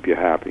trying to keep you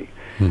happy.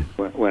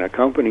 When a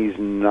company's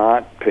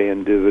not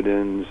paying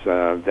dividends,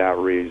 that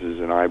raises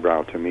an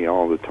eyebrow to me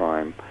all the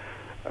time,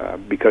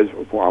 because,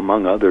 well,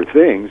 among other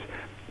things,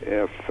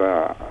 if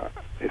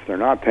they're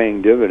not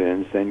paying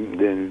dividends,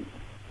 then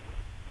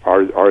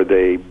are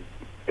they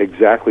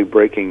exactly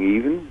breaking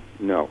even?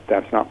 No,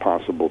 that's not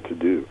possible to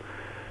do.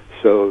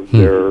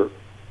 So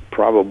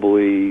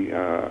probably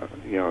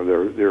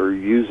they're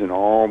using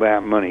all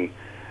that money,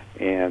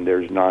 and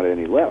there's not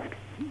any left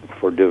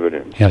for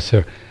dividends. Yes,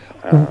 sir.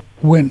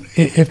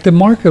 If the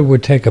market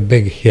would take a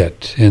big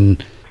hit in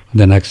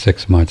the next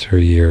 6 months or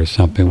a year or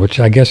something, which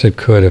I guess it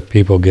could if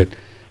people get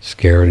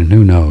scared, and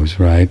who knows,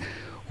 right?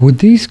 Would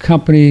these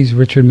companies,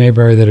 Richard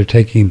Maybury, that are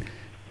taking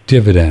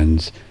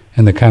dividends,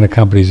 and the kind of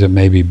companies that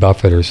maybe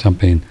Buffett or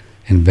something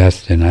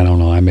invest in, I don't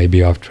know, I may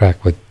be off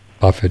track with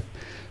Buffett,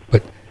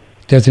 but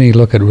doesn't he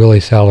look at really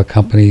solid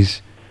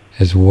companies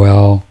as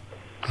well?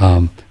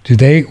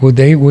 Would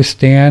they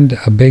withstand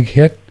a big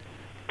hit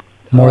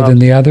more than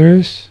the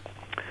others?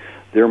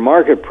 Their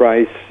market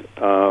price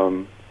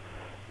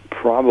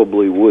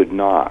probably would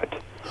not.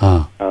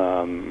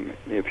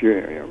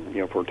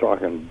 If we're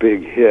talking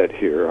big hit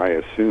here, I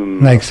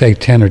assume like say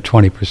 10 or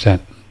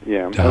 20%.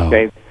 Yeah.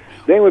 Okay.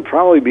 They would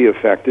probably be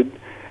affected,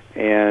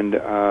 and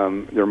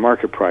their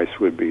market price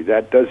would be.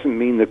 That doesn't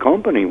mean the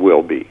company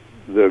will be.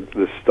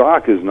 The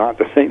stock is not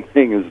the same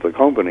thing as the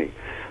company.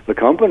 The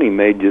company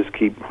may just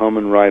keep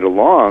humming right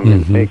along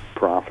and make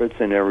profits,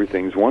 and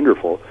everything's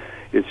wonderful.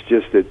 It's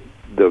just that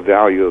the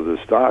value of the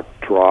stock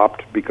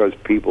dropped because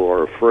people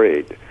are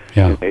afraid.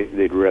 Yeah.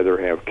 They'd rather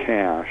have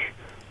cash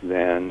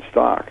than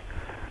stock,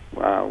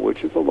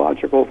 which is a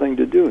logical thing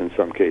to do in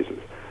some cases.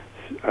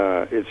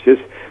 It's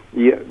just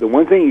the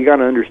one thing you got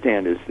to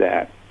understand is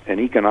that an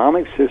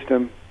economic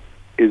system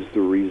is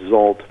the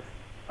result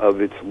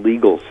of its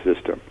legal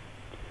system.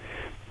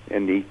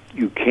 And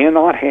you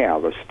cannot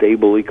have a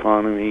stable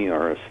economy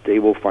or a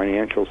stable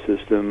financial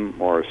system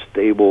or a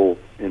stable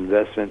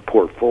investment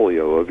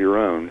portfolio of your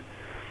own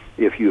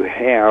if you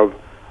have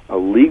a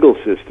legal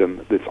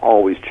system that's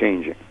always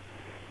changing,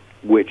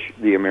 which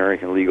the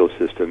American legal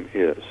system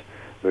is.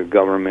 The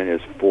government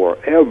is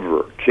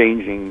forever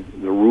changing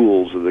the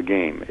rules of the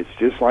game. It's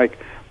just like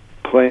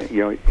when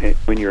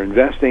you're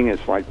investing,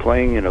 it's like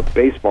playing in a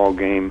baseball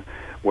game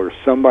where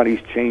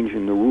somebody's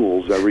changing the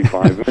rules every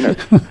 5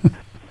 minutes.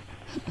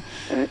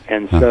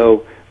 And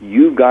so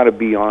you've got to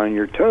be on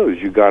your toes.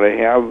 You've got to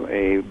have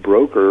a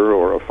broker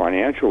or a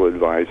financial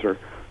advisor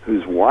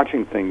who's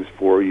watching things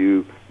for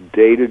you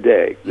day to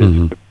day.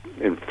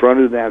 In front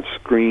of that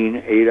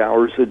screen 8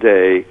 hours a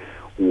day,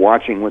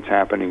 watching what's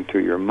happening to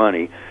your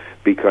money,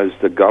 because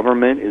the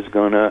government is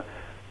going to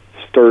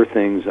stir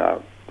things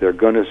up. They're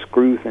going to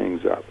screw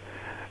things up.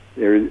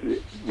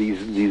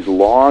 These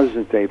laws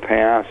that they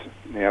pass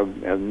have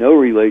no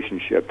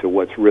relationship to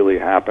what's really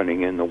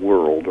happening in the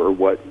world or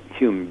what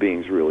human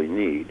beings really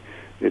need.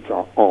 It's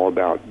all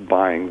about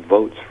buying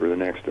votes for the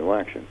next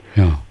election.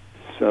 Yeah.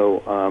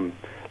 So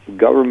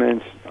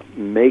governments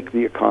make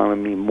the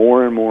economy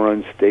more and more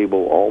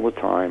unstable all the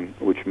time,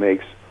 which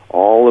makes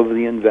all of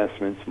the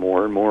investments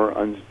more and more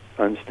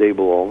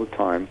unstable all the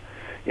time,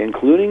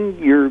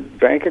 including your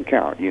bank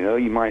account.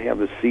 You might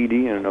have a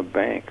CD in a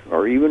bank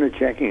or even a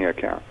checking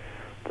account.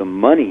 The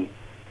money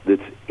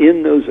that's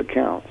in those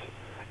accounts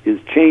is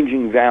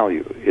changing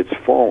value. It's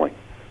falling.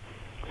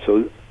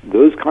 So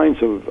those kinds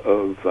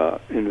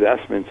of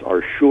investments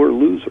are sure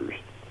losers.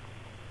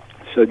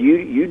 So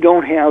you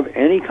don't have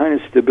any kind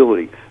of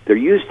stability. There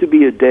used to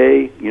be a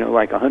day,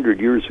 like 100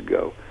 years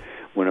ago,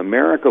 when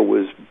America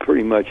was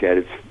pretty much at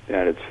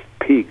its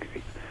peak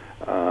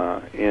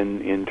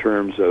in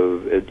terms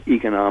of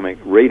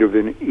rate of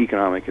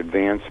economic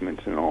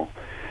advancements and all,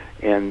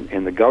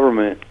 and the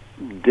government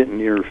didn't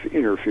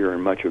interfere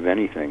in much of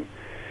anything.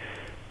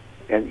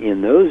 And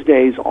in those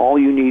days, all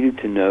you needed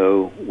to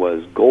know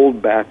was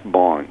gold-backed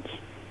bonds.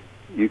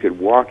 You could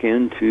walk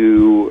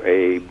into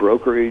a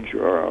brokerage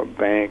or a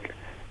bank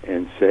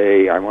and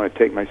say, I want to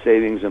take my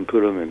savings and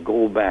put them in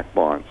gold-backed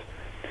bonds.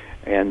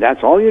 And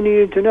that's all you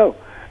needed to know.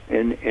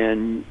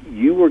 And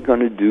you were going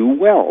to do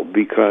well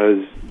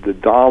because the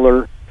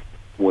dollar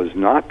was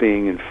not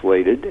being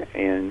inflated,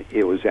 and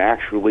it was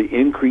actually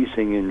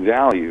increasing in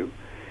value,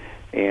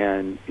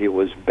 and it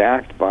was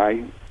backed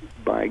by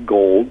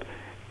gold,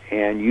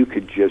 and you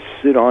could just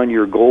sit on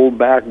your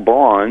gold-backed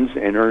bonds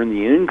and earn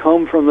the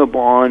income from the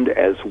bond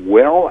as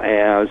well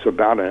as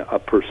about a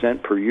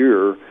percent per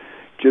year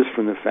just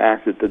from the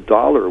fact that the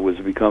dollar was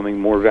becoming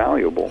more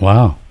valuable.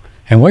 Wow.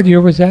 And what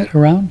year was that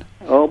around?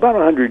 Oh, about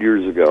 100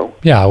 years ago.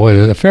 Yeah, well, it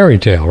was a fairy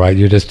tale, right?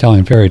 You're just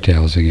telling fairy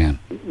tales again.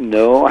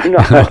 No, I'm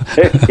not.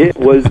 It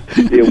was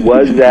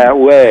that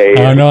way.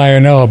 Oh, no, I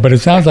know, but it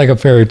sounds like a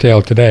fairy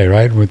tale today,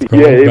 right? With it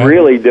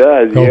really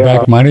does.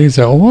 Gold-backed money.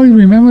 So, you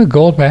remember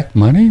gold-backed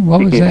money?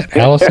 What was that?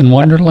 Alice in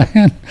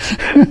Wonderland?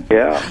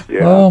 Yeah.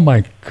 Oh,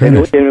 my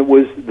goodness. And it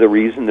was the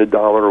reason the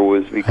dollar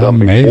was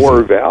becoming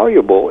more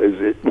valuable is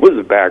it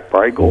was backed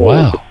by gold.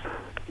 Wow.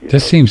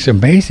 This seems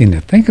amazing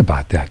to think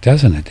about that,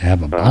 doesn't it? To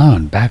have a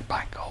bond backed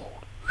by gold.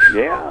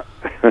 Yeah.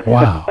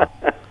 Wow.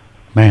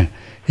 Man.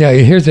 Yeah,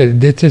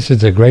 this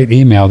is a great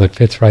email that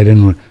fits right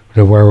in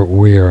to where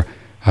we are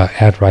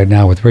at right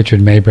now with Richard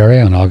Maybury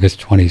on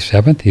August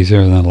 27th. He's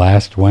here on the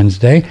last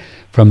Wednesday.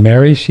 From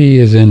Mary, she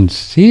is in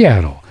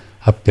Seattle,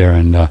 up there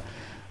in the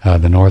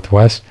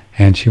Northwest,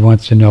 and she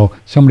wants to know,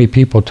 so many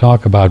people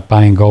talk about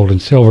buying gold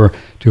and silver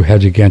to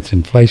hedge against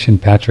inflation?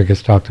 Patrick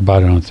has talked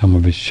about it on some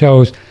of his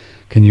shows.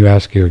 Can you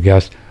ask your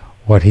guest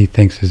what he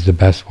thinks is the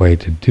best way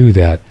to do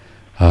that?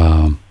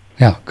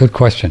 Yeah, good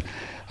question.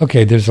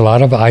 Okay, there's a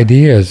lot of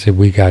ideas that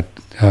we got.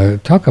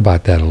 Talk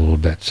about that a little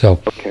bit. So,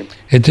 Okay.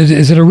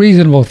 is it a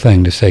reasonable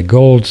thing to say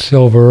gold,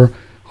 silver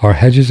are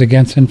hedges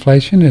against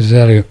inflation? Is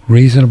that a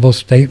reasonable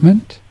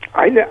statement?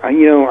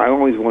 I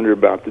always wonder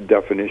about the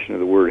definition of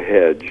the word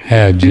hedge.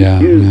 Hedge, It's yeah.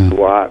 used a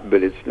lot,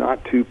 but it's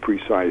not too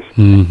precise.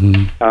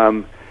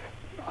 Mm-hmm.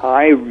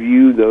 I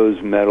view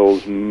those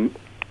metals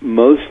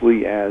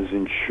mostly as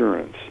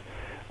insurance.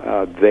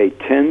 They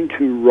tend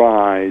to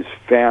rise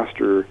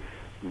faster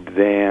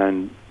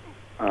than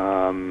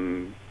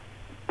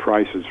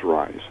prices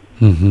rise,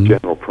 Mm-hmm.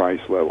 general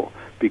price level,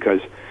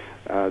 because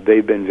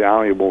they've been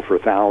valuable for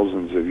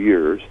thousands of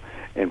years,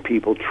 and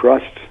people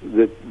trust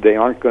that they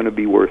aren't going to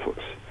be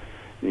worthless.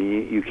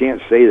 You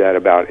can't say that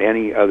about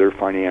any other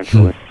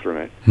financial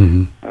instrument.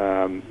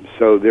 Mm-hmm.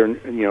 So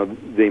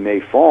they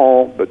may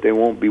fall, but they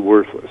won't be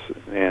worthless.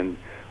 And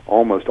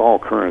almost all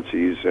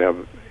currencies have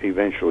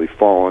eventually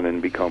fallen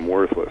and become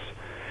worthless.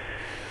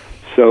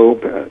 So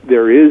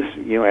there is,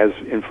 as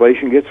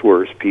inflation gets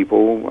worse,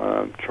 people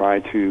try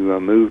to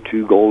move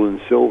to gold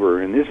and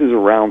silver, and this is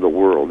around the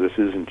world. This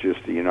isn't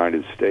just the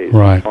United States.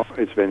 Right.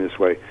 It's been this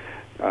way.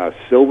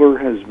 Silver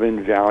has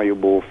been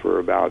valuable for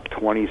about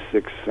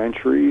 26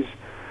 centuries,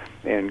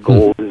 and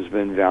gold has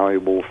been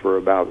valuable for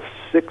about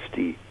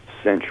 60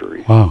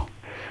 centuries. Wow.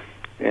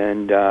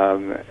 And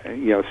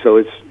so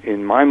it's,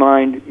 in my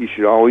mind, you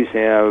should always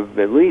have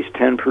at least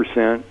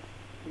 10%,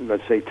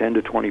 let's say 10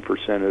 to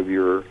 20% of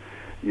your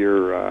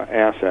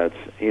assets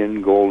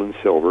in gold and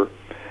silver.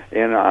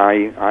 And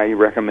I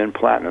recommend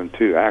platinum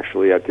too.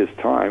 Actually, at this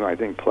time, I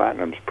think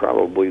platinum's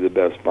probably the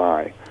best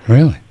buy.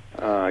 Really?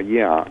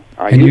 Yeah.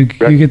 And you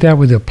get that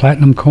with the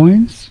platinum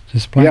coins?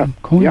 Just platinum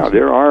coins? Yeah,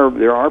 there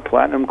are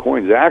platinum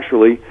coins.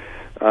 Actually,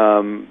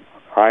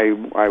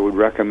 I would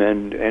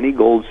recommend any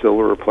gold,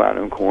 silver, or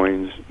platinum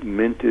coins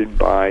minted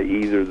by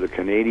either the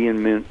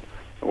Canadian Mint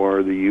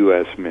or the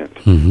U.S. Mint.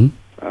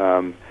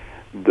 Mm-hmm.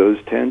 Those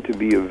tend to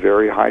be of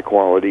very high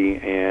quality,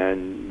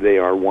 and they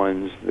are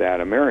ones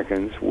that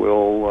Americans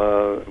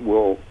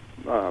will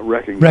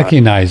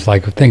recognize.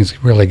 Like if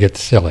things really get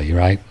silly,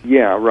 right?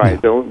 Yeah, right. Yeah.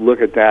 They'll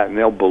look at that and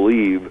they'll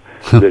believe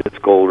that it's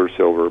gold or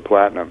silver or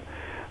platinum.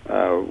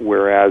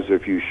 Whereas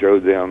if you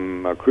showed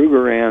them a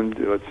Krugerrand,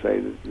 let's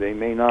say, they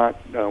may not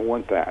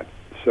want that.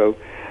 So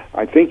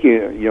I think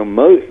at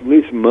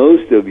least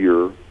most of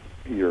your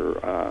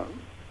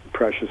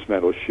precious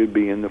metals should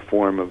be in the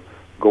form of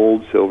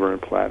gold, silver,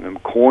 and platinum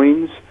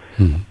coins,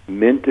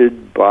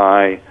 minted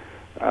by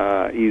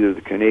either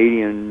the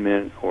Canadian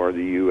Mint or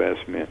the U.S.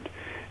 Mint.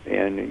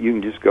 And you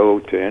can just go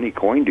to any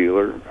coin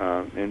dealer.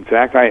 In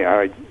fact,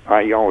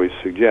 I always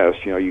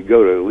suggest, you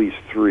go to at least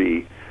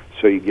 3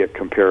 so you get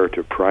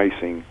comparative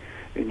pricing,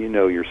 and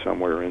you're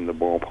somewhere in the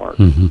ballpark.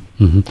 Mm-hmm.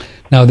 Mm-hmm.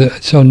 Now,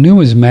 so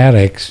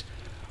numismatics,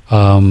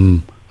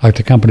 like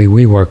the company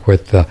we work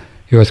with,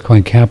 U.S.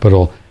 Coin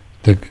Capital,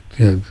 where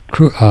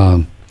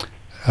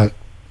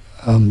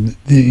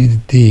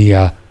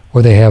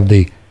they have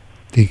the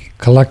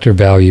collector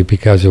value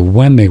because of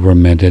when they were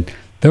minted,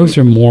 those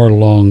are more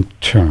long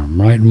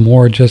term, right?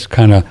 More just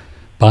kind of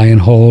buy and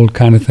hold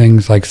kind of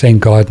things, like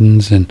St.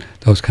 Gaudens and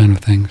those kind of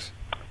things.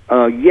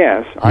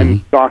 Yes,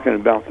 I'm talking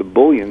about the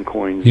bullion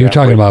coins. You were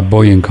talking about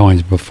bullion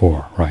coins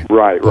before, right?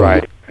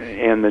 Right.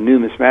 And the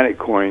numismatic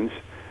coins.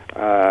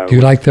 Do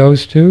you like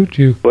those too?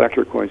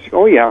 Collector coins.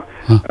 Oh, yeah.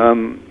 Huh.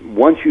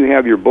 Once you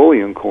have your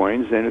bullion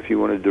coins, then if you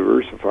want to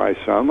diversify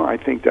some, I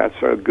think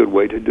that's a good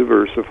way to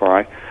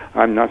diversify.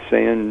 I'm not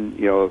saying,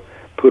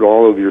 put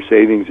all of your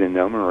savings in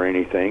them or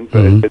anything,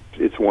 but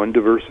it's one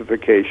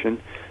diversification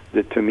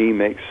that to me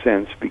makes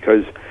sense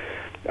because,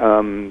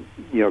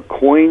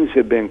 coins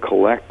have been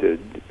collected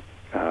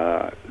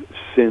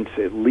since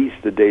at least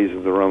the days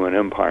of the Roman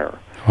Empire.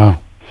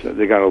 Wow. So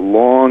they got a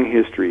long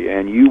history,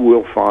 and you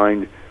will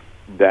find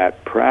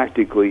that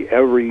practically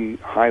every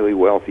highly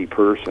wealthy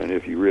person,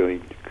 if you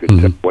really could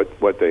tell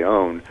what they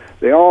all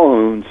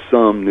own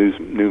some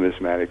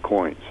numismatic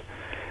coins.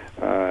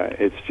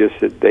 It's just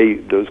that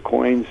those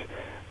coins,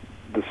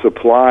 the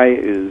supply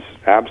is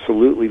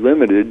absolutely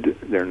limited.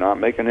 They're not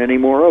making any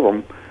more of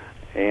them,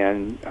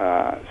 and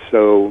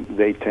so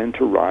they tend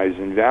to rise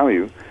in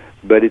value.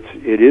 But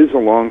it is a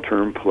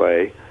long-term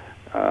play.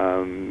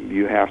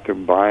 You have to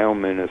buy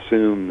them and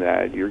assume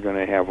that you're going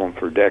to have them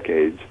for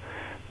decades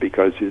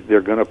because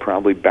they're going to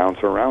probably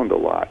bounce around a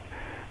lot.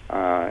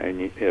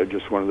 And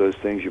just one of those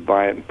things, you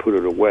buy it and put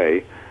it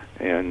away,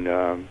 and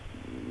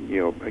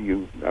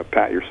you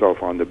pat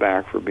yourself on the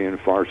back for being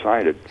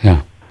farsighted.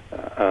 Yeah.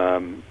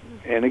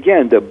 And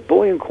again, the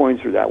bullion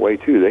coins are that way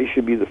too. They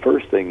should be the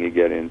first thing you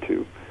get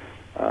into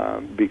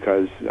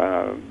because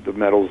the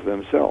metals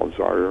themselves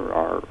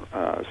are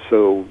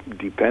so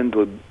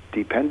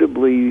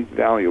dependably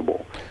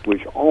valuable,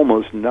 which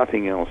almost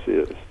nothing else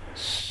is.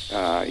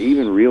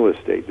 Even real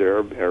estate,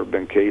 there have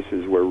been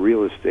cases where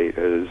real estate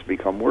has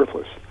become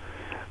worthless.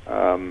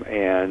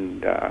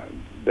 And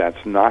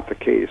that's not the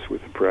case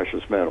with the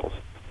precious metals.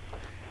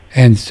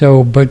 And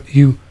so, but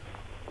you,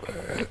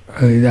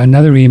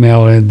 another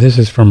email, and this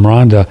is from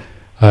Rhonda,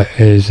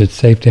 is it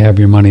safe to have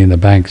your money in the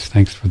banks?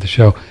 Thanks for the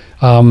show.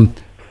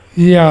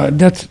 Yeah,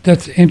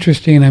 that's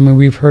interesting. I mean,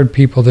 we've heard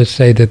people that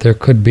say that there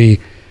could be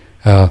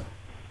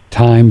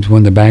times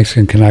when the banks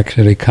can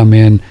actually come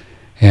in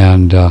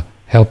and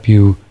help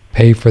you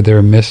pay for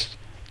their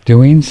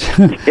misdoings.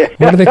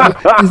 What do they call?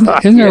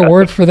 Isn't there a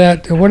word for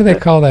that? What do they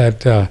call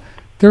that?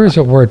 There is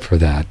a word for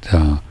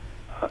that.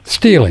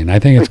 Stealing. I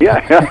think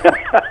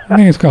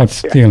it's called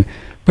stealing.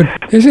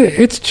 But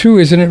it's true,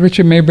 isn't it,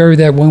 Richard Maybury,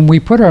 that when we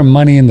put our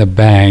money in the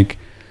bank,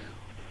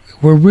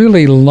 we're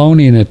really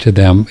loaning it to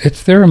them.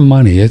 It's their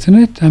money, isn't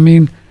it? I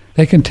mean,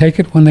 they can take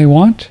it when they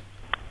want,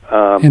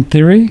 in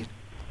theory.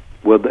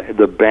 Well,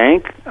 the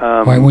bank...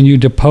 Why, when you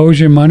depose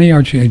your money,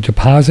 aren't you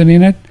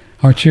depositing it?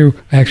 Aren't you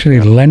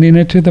actually lending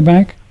it to the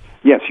bank?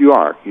 Yes, you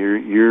are.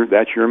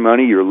 That's your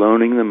money. You're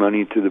loaning the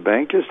money to the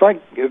bank, just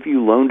like if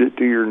you loaned it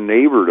to your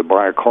neighbor to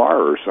buy a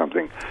car or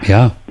something.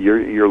 Yeah.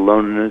 You're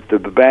loaning it to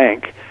the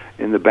bank,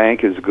 and the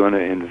bank is going to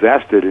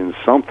invest it in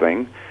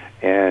something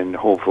and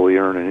hopefully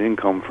earn an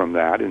income from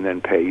that and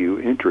then pay you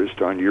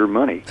interest on your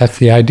money. That's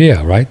the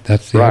idea, right?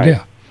 That's the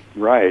idea.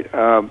 Right.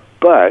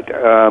 But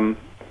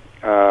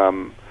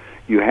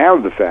you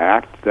have the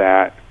fact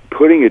that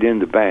putting it in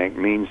the bank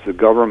means the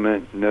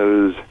government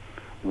knows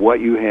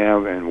what you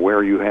have and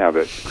where you have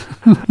it.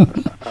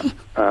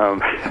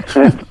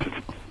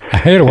 I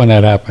hate it when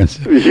that happens.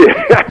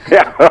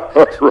 Yeah,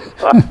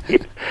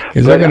 right.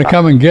 Because they're going to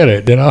come and get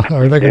it,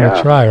 or they're going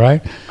to try,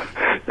 right?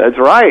 That's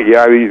right.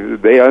 Yeah, I mean,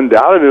 they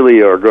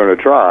undoubtedly are going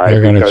to try.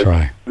 They're going to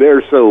try.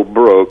 They're so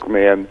broke,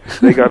 man.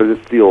 They got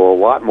to steal a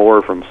lot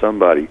more from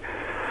somebody.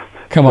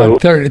 Come on,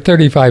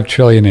 35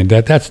 trillion in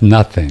debt. That's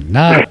nothing.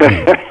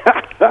 Nothing.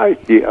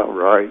 Yeah,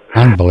 right.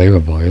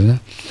 Unbelievable, isn't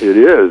it? It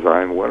is.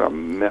 What a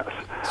mess.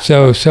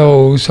 So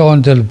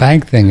on the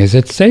bank thing, is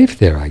it safe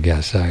there? I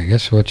guess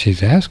what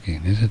she's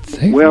asking, is it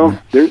safe? Well,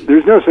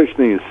 there's no such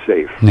thing as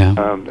safe.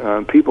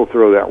 No. People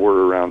throw that word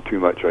around too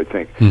much, I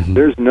think. Mm-hmm.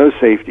 There's no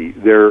safety.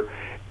 There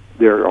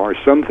are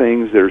some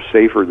things that are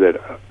safer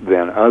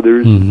than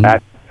others mm-hmm.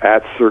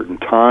 at certain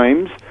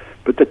times,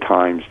 but the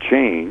times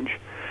change.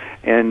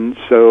 And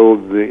so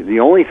the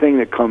only thing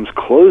that comes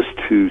close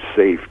to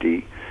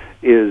safety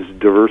is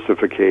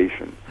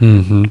diversification.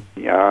 Mm-hmm.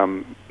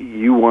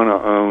 You want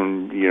to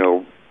own,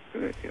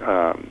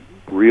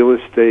 real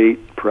estate,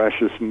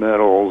 precious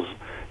metals,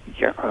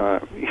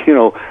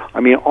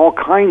 all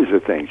kinds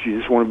of things. You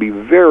just want to be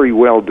very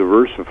well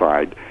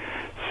diversified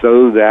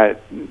so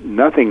that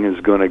nothing is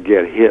going to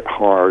get hit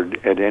hard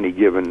at any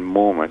given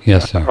moment.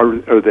 Yes, sir.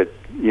 Or that,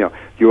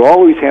 you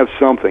always have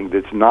something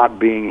that's not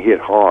being hit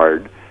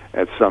hard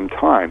at some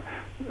time.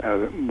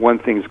 One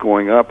thing's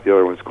going up, the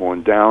other one's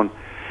going down.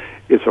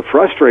 It's a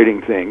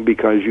frustrating thing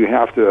because you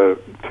have to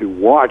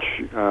watch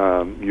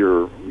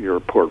your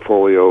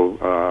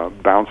portfolio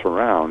bounce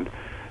around,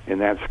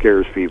 and that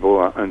scares people,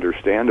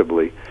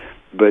 understandably.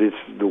 But it's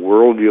the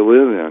world you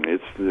live in.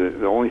 It's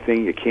the only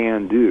thing you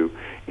can do.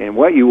 And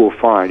what you will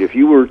find, if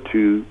you were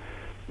to,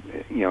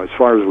 as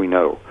far as we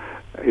know,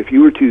 if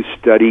you were to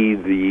study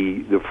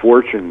the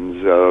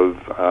fortunes of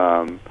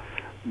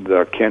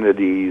the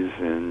Kennedys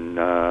and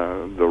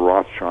the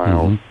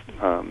Rothschilds,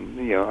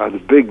 mm-hmm.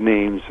 the big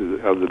names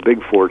of the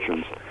big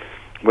fortunes,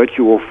 what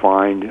you will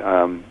find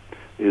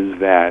is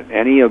that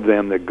any of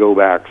them that go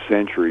back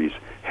centuries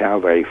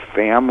have a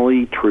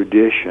family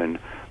tradition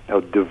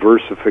of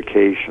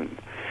diversification.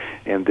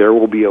 And there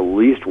will be at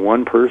least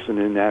one person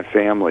in that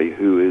family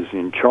who is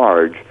in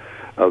charge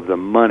of the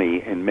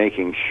money and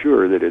making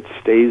sure that it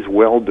stays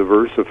well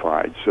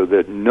diversified so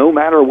that no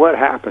matter what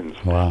happens,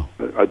 wow.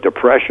 a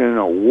depression,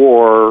 a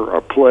war,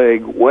 a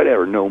plague,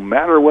 whatever, no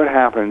matter what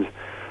happens,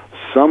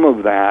 some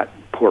of that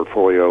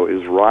portfolio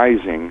is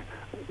rising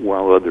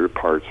while other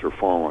parts are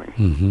falling.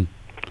 Mm-hmm.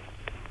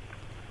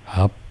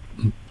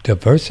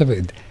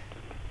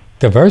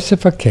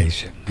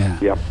 Diversification.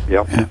 Yeah.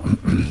 Yep.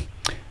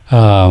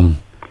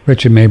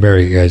 Richard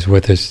Maybury is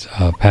with us.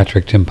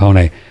 Patrick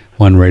Timpone,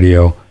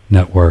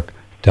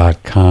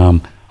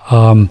 OneRadioNetwork.com.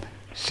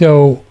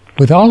 So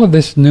with all of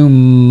this new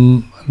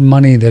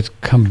money that's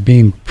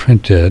being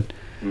printed,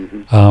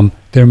 mm-hmm.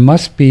 There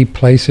must be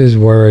places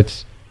where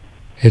it's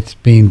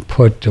being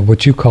put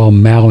what you call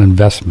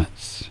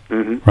malinvestments,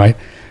 mm-hmm. right?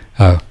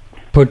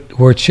 Put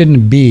where it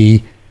shouldn't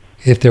be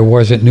if there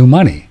wasn't new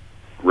money.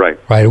 Right.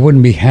 Right. It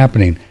wouldn't be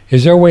happening.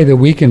 Is there a way that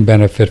we can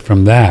benefit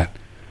from that?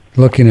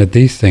 Looking at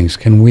these things,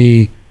 can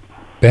we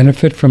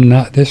benefit from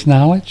this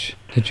knowledge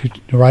that you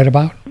write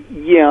about?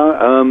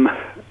 Yeah.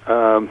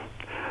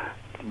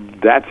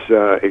 That's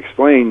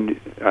explained.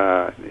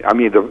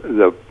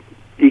 The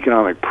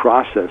economic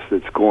process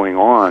that's going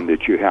on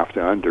that you have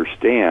to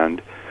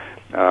understand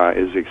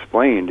is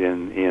explained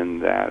in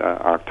that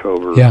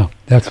October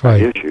that's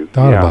right. issue.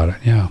 Thought about it,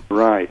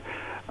 Right.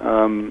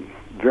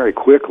 Very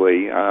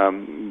quickly,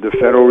 the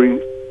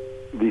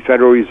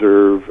Federal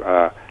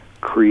Reserve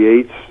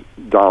creates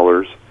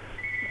dollars,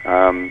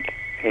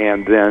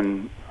 and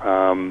then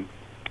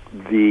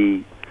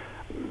the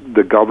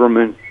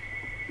government,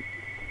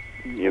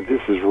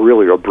 this is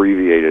really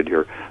abbreviated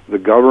here, the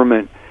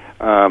government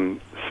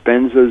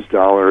spends those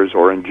dollars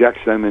or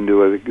injects them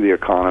into the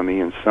economy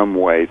in some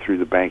way through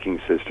the banking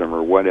system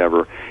or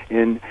whatever.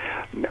 And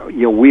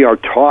we are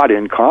taught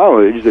in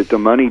college that the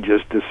money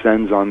just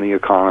descends on the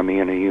economy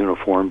in a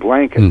uniform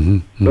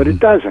blanket, but it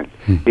doesn't.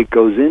 It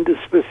goes into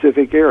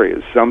specific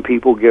areas. Some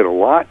people get a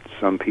lot,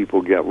 some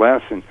people get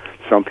less, and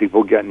some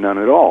people get none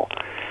at all.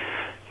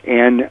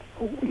 And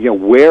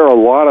where a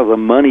lot of the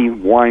money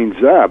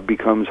winds up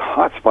becomes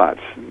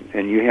hotspots,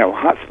 and you have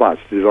hotspots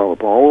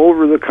develop all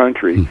over the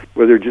country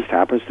where there just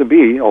happens to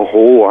be a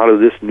whole lot of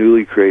this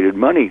newly created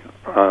money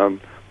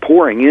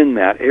pouring in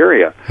that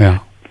area.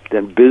 Yeah.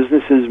 Then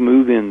businesses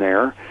move in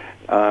there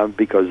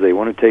because they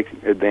want to take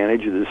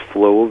advantage of this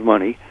flow of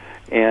money,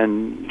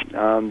 and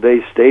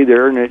they stay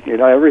there, and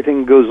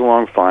everything goes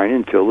along fine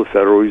until the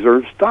Federal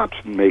Reserve stops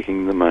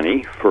making the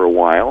money for a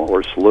while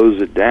or slows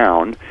it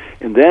down,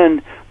 and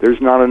then there's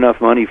not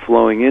enough money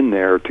flowing in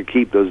there to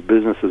keep those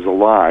businesses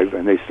alive,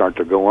 and they start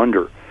to go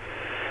under.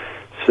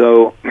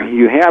 So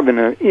you have, in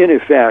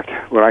effect,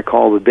 what I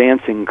call the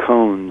dancing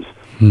cones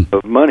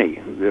of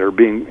money. They're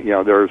being,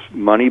 there's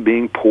money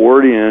being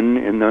poured in,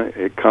 and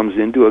it comes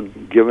into a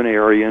given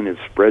area, and it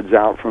spreads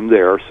out from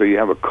there. So you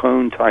have a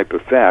cone-type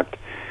effect.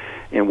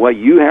 And what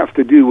you have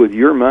to do with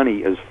your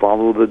money is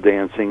follow the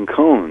dancing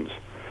cones,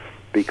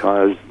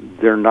 because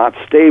they're not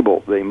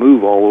stable. They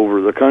move all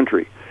over the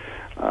country.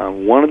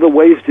 One of the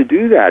ways to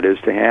do that is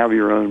to have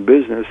your own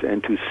business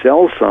and to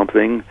sell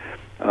something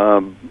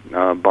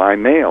by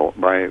mail,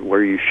 by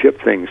where you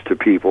ship things to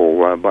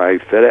people by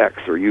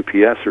FedEx or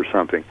UPS or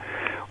something.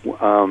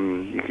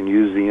 You can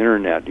use the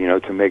internet,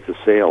 to make the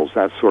sales,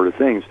 that sort of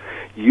things.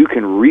 You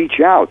can reach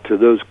out to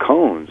those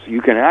cones.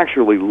 You can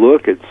actually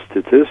look at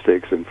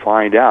statistics and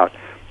find out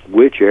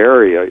which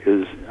area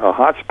is a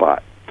hot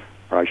spot,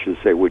 or I should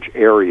say which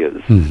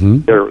areas.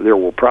 There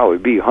will probably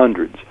be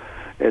hundreds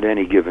at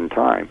any given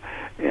time.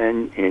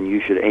 And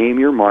you should aim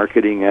your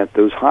marketing at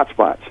those hot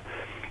spots.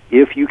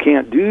 If you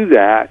can't do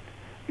that,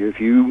 if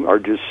you are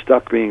just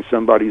stuck being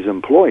somebody's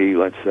employee,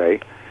 let's say,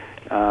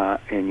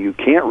 and you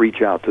can't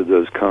reach out to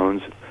those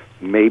cones,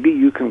 maybe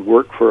you can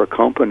work for a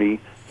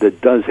company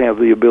that does have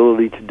the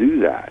ability to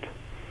do that.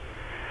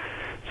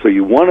 So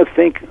you want to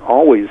think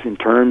always in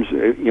terms,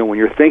 when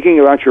you're thinking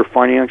about your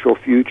financial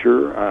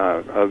future,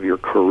 of your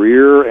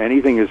career,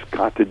 anything that's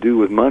got to do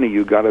with money,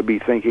 you've got to be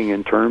thinking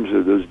in terms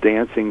of those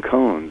dancing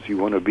cones. You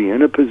want to be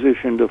in a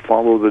position to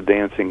follow the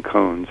dancing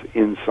cones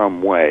in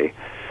some way.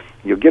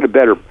 You'll get a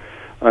better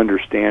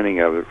understanding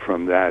of it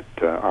from that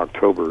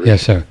October issue.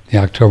 Yes, sir. The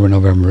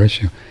October-November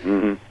issue.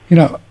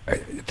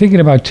 Thinking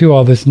about, too,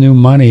 all this new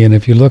money, and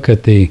if you look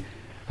at the,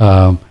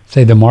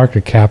 say, the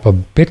market cap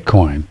of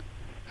Bitcoin,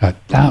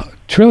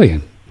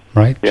 trillion,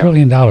 right? Yeah. $1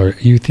 trillion.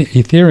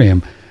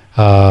 Ethereum,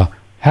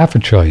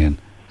 $500 billion.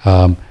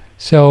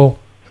 So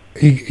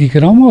you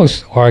could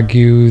almost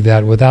argue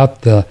that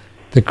without the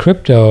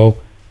crypto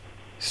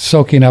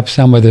soaking up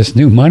some of this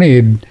new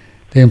money,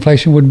 the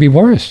inflation would be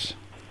worse.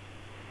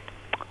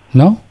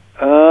 No?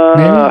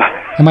 Maybe?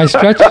 Am I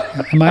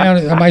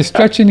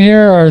stretching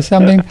here or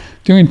something?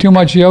 Doing too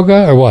much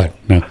yoga or what?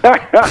 No.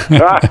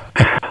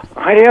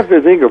 I'd have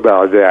to think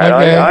about that.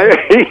 Okay.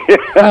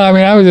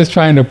 I was just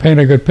trying to paint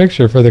a good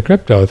picture for the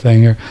crypto thing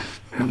here.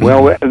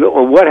 Well,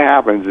 what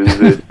happens is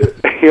that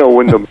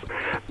when the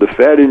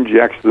Fed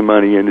injects the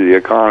money into the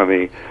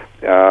economy,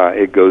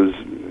 it goes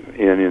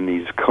in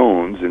these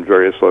cones in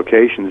various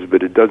locations,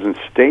 but it doesn't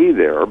stay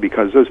there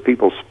because those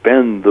people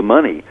spend the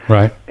money,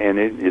 right? And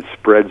it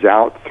spreads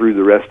out through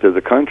the rest of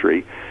the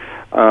country,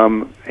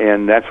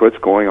 and that's what's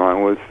going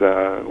on with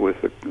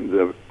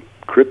the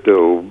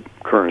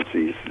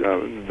cryptocurrencies.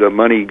 The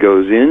money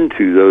goes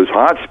into those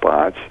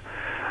hotspots,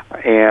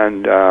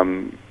 and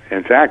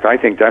in fact, I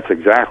think that's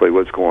exactly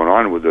what's going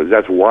on with those.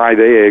 That's why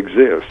they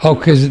exist. Oh,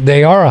 because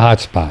they are a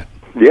hotspot.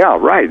 Yeah,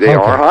 right. They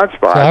are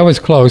hotspots. So I was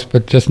close,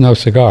 but just no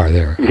cigar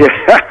there. Yeah.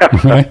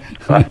 Right?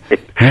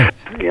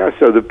 Yeah,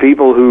 so the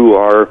people who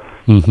are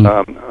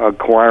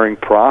acquiring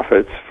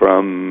profits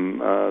from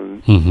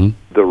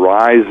the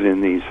rise in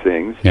these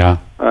things,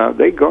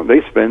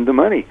 they spend the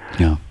money.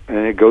 Yeah.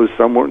 And it goes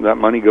somewhere. That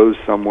money goes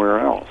somewhere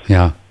else.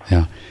 Yeah,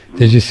 yeah.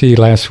 Did you see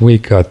last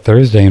week,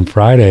 Thursday and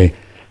Friday?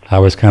 I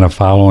was kind of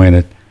following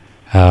it.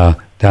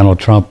 Donald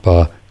Trump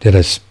did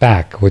a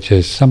SPAC, which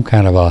is some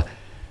kind of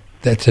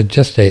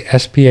just a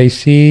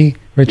SPAC,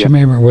 Richard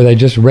Mayberry, where they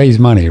just raise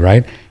money,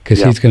 right?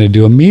 Because he's going to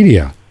do a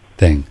media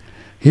thing.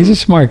 He's a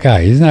smart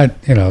guy. He's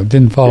not,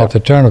 didn't fall off the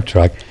turnip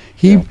truck.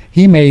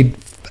 He made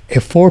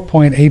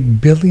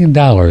 $4.8 billion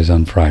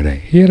on Friday.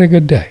 He had a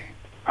good day.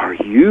 Are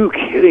you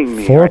kidding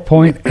me?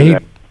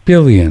 $4.8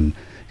 billion.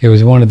 It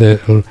was one of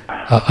the,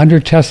 under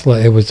Tesla,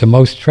 it was the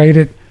most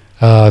traded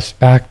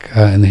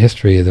SPAC in the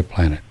history of the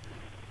planet.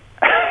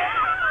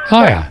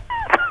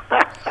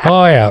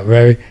 Oh, yeah,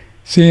 baby.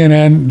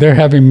 CNN, they're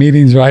having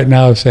meetings right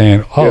now saying,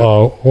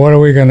 what are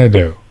we going to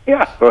do?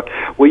 Yeah, well,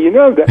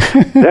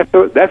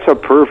 that's a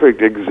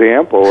perfect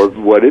example of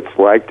what it's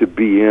like to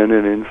be in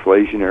an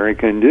inflationary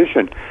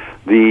condition.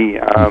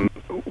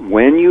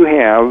 When you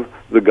have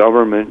the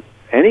government,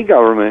 any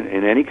government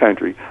in any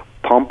country,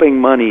 pumping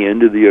money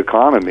into the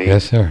economy,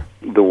 yes, sir,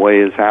 the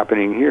way is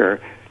happening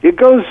here, it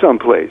goes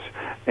someplace,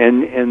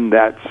 and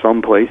that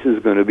someplace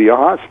is going to be a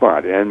hot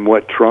spot. And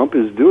what Trump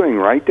is doing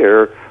right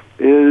there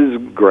is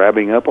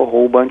grabbing up a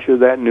whole bunch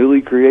of that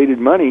newly created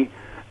money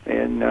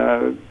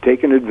and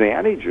taking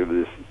advantage of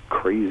this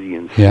crazy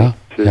insane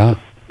system.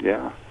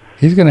 Yeah.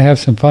 He's going to have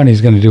some fun.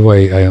 He's going to do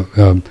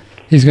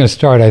he's going to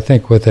start, I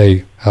think, with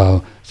a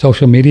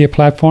social media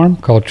platform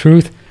called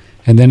Truth,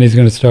 and then he's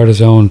going to start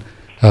his own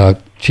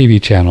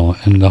TV channel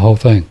and the whole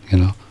thing.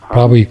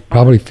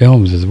 Probably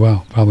films as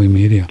well, probably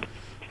media.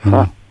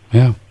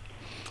 Yeah.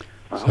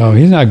 So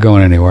he's not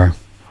going anywhere.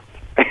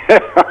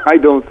 I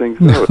don't think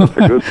so. That's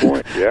a good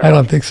point. Yeah. I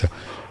don't think so.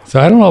 So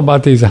I don't know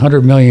about these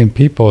 100 million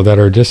people that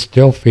are just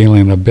still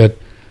feeling a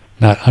bit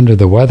not under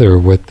the weather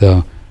with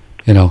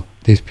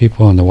these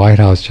people in the White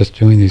House just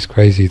doing these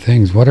crazy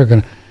things. What's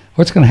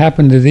going to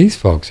happen to these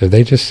folks? Are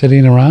they just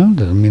sitting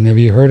around? I mean, have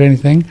you heard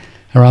anything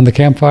around the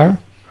campfire?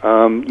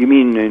 You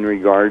mean in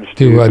regards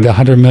to the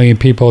 100 million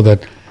people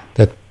that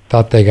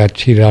thought they got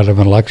cheated out of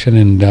an election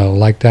and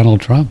like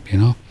Donald Trump?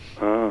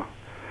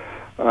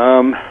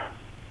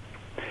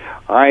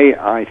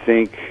 I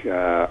think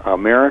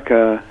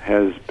America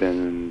has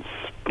been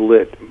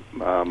split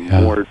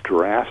more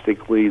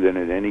drastically than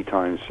at any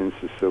time since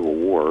the Civil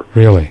War.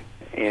 Really?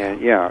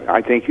 And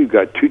I think you've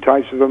got two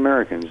types of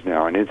Americans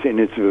now, and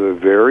it's a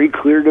very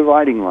clear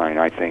dividing line,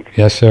 I think.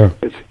 Yes, sir.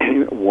 It's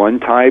one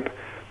type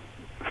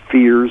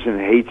fears and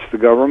hates the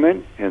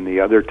government, and the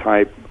other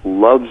type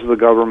loves the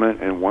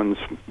government and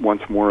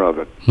wants more of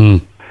it.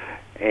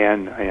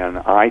 And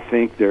I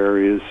think there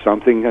is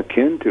something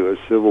akin to a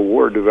civil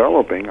war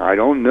developing. I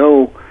don't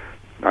know.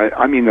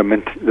 I mean the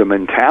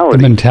mentality.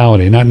 The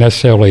mentality, not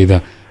necessarily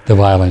the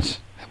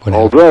violence.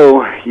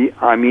 Although,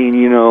 I mean,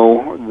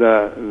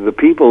 the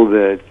people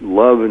that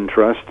love and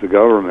trust the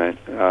government,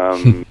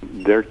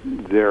 they're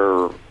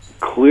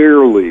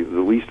clearly, at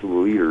least the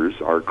leaders,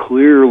 are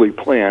clearly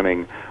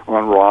planning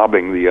on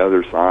robbing the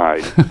other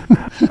side.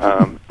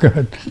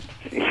 Good.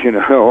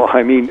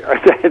 I mean,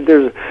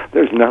 there's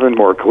nothing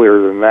more clear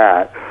than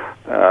that.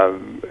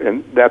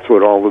 And that's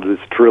what all of this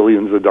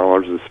trillions of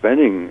dollars of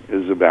spending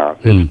is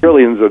about. It's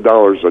trillions of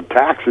dollars of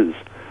taxes.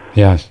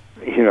 Yes.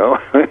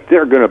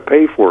 They're going to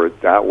pay for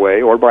it that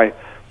way, or by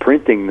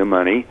printing the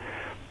money,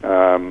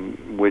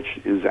 which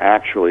is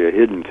actually a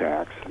hidden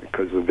tax,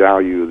 because the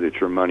value that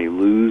your money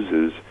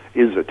loses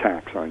is a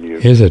tax on you.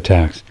 Is a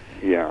tax.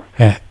 Yeah.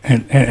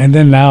 And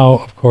then now,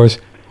 of course,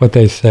 what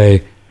they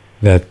say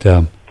that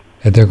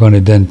they're going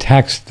to then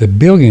tax the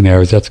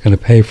billionaires that's going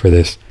to pay for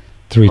this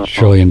 $3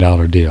 trillion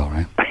deal,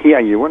 right? Yeah,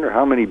 you wonder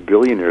how many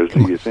billionaires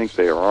do you think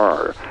there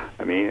are?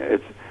 I mean,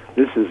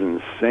 this is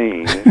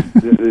insane.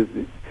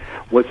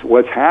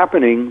 What's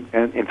happening,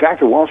 and in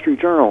fact, the Wall Street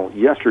Journal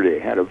yesterday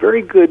had a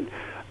very good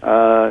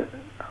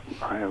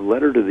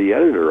letter to the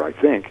editor, I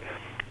think,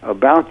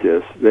 about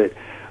this, that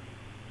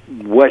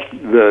what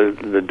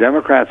the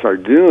Democrats are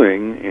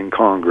doing in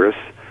Congress,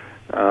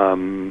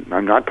 I'm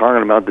not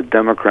talking about the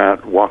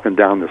Democrat walking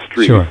down the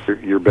street, sure,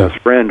 your best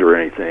friend or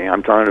anything.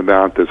 I'm talking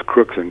about this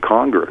crooks in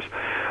Congress.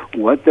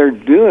 What they're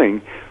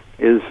doing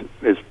is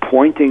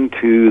pointing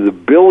to the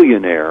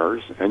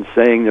billionaires and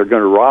saying they're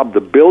going to rob the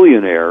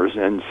billionaires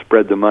and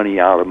spread the money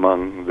out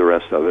among the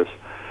rest of us.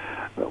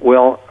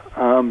 Well,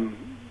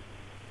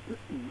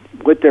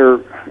 what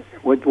they're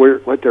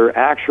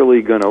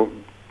actually going to,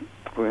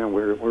 well,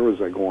 where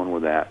was I going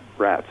with that?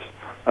 Rats.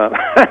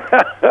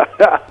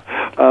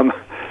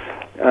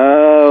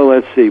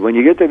 Let's see. When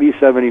you get to be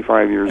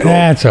 75 years old,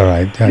 that's all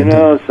right.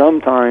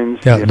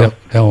 Sometimes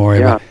don't worry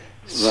about it.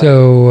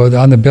 So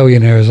on the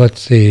billionaires,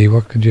 let's see,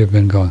 what could you have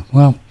been going?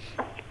 Well,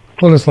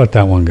 we'll just let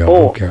that one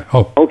go.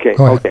 Okay.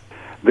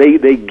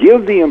 They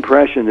give the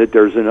impression that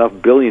there's enough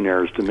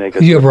billionaires to make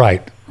it. You're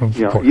right. Of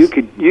course.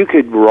 You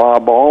could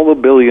rob all the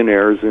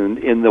billionaires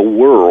in the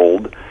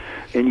world,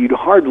 and you'd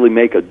hardly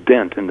make a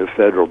dent in the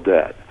federal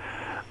debt.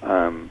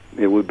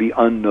 It would be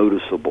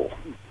unnoticeable.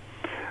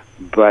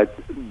 But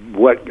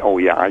what? Oh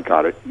yeah, I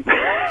got it.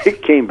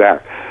 It came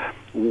back.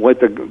 What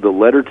the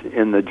letter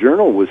in the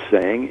Journal was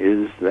saying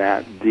is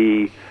that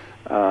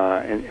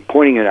and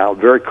pointing it out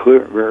very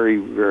clear, very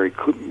very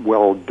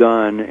well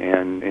done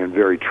and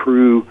very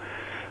true,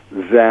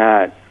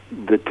 that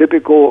the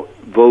typical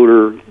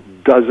voter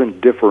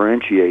doesn't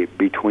differentiate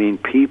between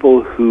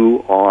people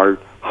who are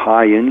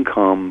high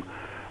income,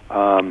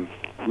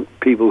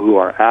 people who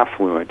are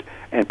affluent,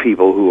 and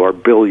people who are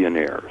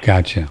billionaires.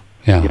 Gotcha.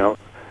 Yeah.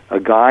 A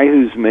guy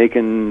who's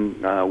making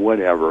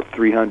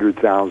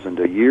 $300,000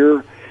 a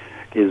year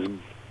is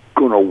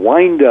going to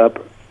wind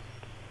up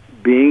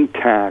being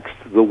taxed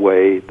the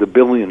way the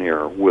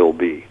billionaire will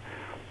be.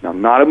 Now,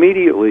 not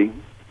immediately.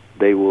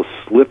 They will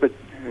slip it.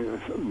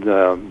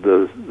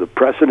 The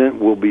precedent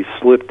will be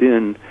slipped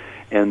in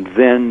and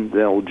then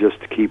they'll just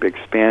keep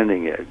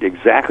expanding it,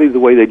 exactly the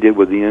way they did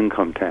with the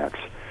income tax.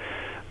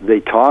 They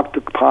talked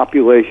the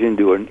population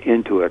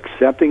into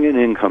accepting an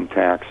income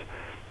tax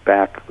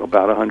back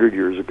about 100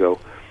 years ago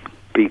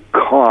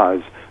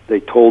because they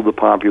told the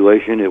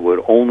population it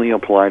would only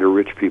apply to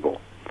rich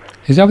people.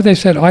 Is that what they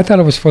said? I thought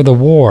it was for the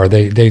war.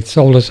 They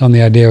sold us on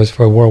the idea it was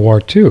for World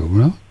War II,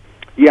 no?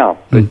 Yeah,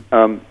 but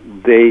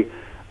they...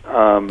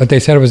 but they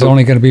said it was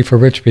only going to be for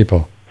rich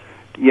people.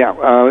 Yeah,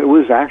 it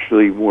was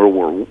actually World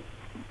War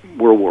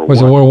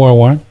Was it World War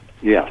One?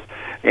 Yes.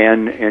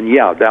 And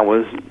yeah, that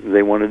was,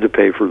 they wanted to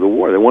pay for the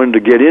war. They wanted to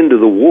get into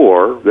the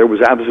war. There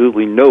was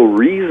absolutely no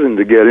reason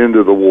to get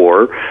into the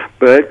war,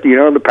 but,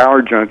 the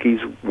power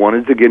junkies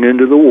wanted to get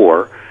into the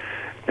war,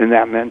 and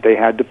that meant they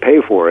had to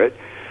pay for it.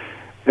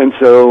 And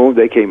so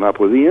they came up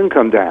with the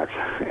income tax,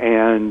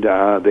 and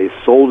they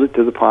sold it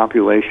to the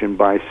population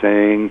by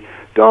saying,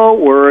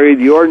 don't worry,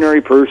 the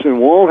ordinary person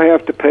won't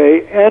have to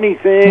pay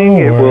anything.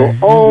 It will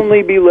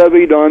only be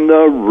levied on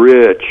the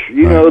rich.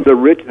 The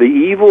rich, the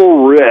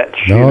evil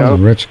rich. The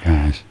rich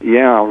guys.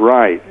 Yeah,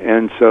 right.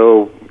 And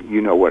so,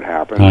 you know what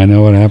happened. I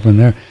know what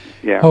happened there.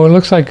 Yeah. Oh, it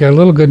looks like a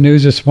little good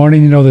news this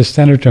morning. The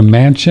Senator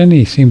Manchin,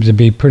 he seems to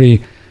be a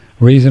pretty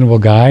reasonable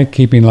guy,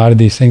 keeping a lot of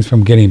these things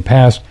from getting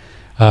passed.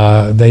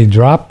 They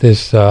dropped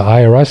this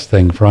IRS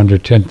thing for under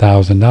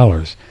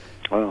 $10,000.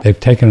 Wow. They've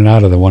taken it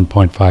out of the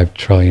 $1.5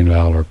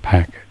 trillion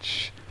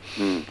package.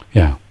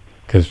 Yeah,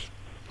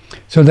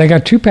 so they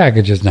got two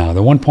packages now: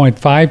 the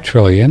 $1.5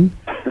 trillion,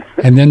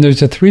 and then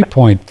there's a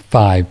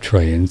 $3.5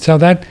 trillion. So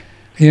that,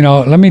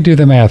 let me do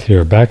the math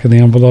here. Back of the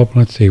envelope,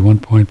 let's see,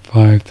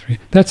 1.53.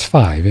 That's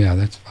 5. Yeah,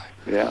 that's 5.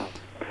 Yeah.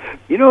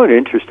 An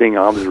interesting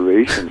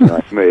observation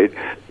I've made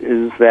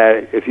is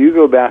that if you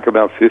go back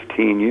about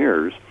 15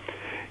 years,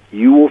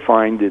 you will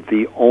find that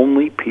the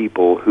only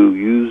people who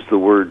use the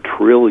word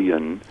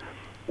trillion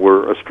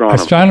were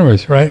astronomers.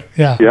 Astronomers, right?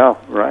 Yeah. Yeah,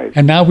 right.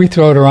 And now we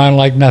throw it around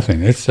like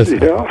nothing. It's just,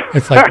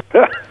 it's like,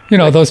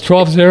 those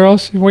 12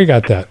 zeros. We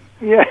got that.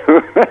 Yeah.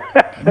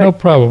 No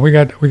problem. We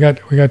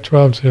got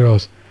 12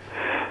 zeros.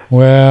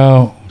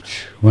 Well,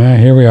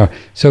 here we are.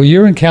 So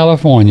you're in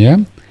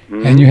California,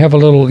 and you got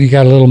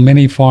a little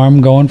mini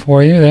farm going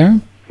for you there.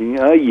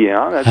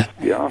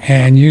 Yeah.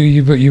 And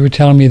you were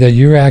telling me that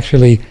you're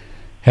actually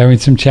having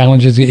some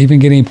challenges, even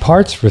getting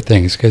parts for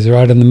things because they're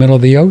out in the middle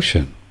of the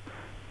ocean.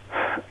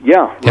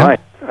 Yeah, right.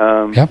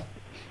 Yep.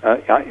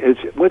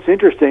 It's what's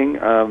interesting.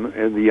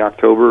 In the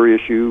October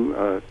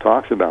issue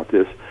talks about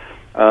this.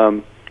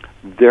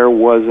 There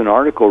was an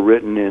article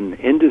written in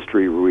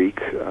Industry Week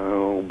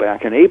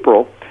back in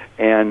April,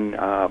 and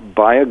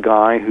by a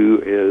guy who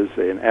is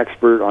an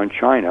expert on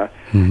China,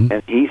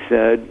 and he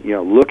said,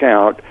 look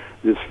out.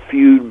 This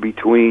feud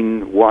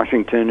between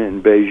Washington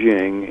and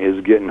Beijing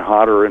is getting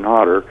hotter and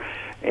hotter,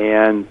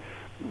 and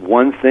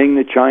one thing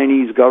the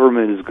Chinese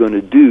government is going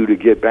to do to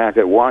get back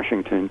at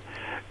Washington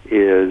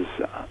is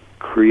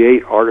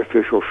create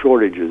artificial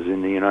shortages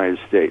in the United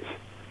States.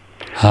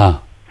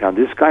 Now,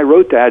 this guy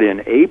wrote that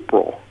in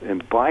April,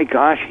 and by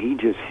gosh, he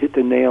just hit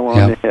the nail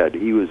on the head.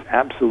 He was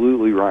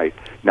absolutely right.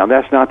 Now,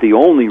 that's not the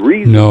only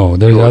reason. No,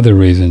 there's other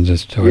reasons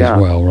as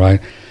well, right?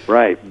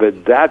 Right,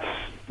 but that's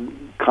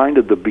kind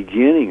of the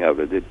beginning of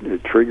it.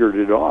 It triggered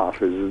it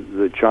off, is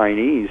the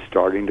Chinese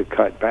starting to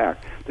cut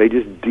back. They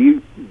just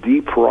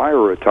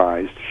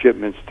deprioritized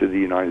shipments to the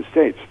United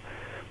States,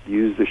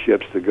 used the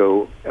ships to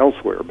go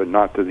elsewhere, but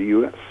not to the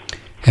U.S.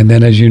 And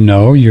then, as you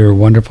know, your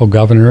wonderful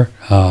governor,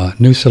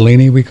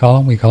 Mussolini, we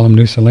call him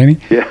Mussolini.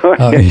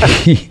 Yeah.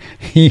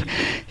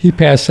 He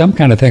passed some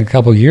kind of thing a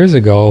couple of years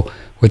ago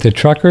with the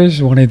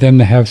truckers, wanted them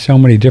to have so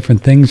many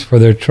different things for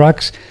their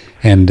trucks,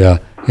 and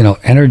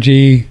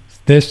energy,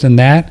 this and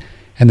that.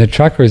 And the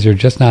truckers are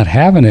just not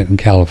having it in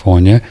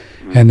California,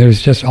 and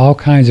there's just all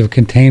kinds of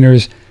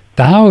containers,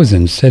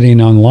 thousands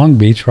sitting on Long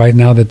Beach right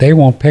now that they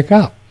won't pick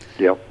up.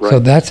 Yeah, right. So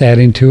that's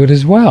adding to it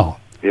as well.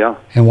 Yeah.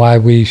 And why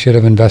we should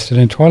have invested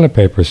in toilet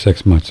paper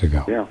 6 months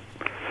ago. Yeah.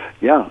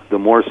 Yeah. The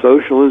more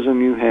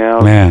socialism you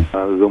have,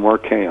 the more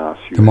chaos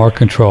you have. The more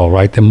control,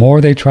 right? The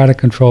more they try to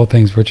control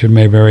things, Richard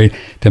Maybury,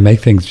 to make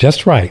things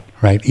just right,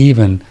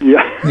 even.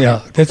 Yeah.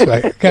 Yeah, that's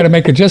right. Got to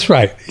make it just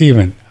right,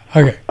 even.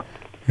 Okay.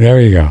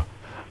 There you go.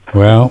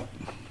 Well,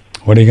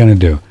 what are you going to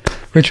do?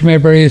 Richard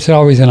Maybury, it's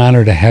always an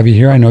honor to have you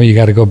here. I know you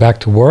got to go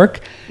back to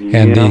work.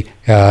 And the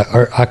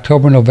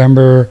October,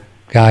 November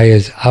guy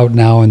is out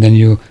now, and then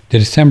the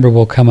December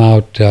will come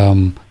out.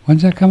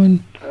 When's that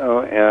coming?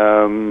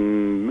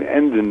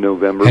 End of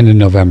November. End of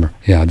November,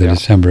 the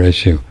December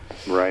issue.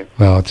 Right.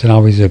 Well, it's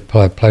always a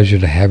pleasure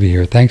to have you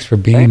here. Thanks for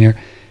being here.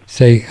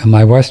 Say,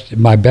 my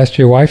best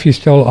to your wife,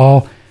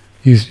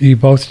 you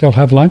both still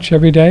have lunch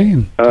every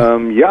day?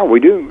 Yeah, we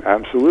do.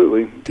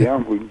 Absolutely.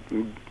 Yeah,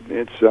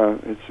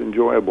 it's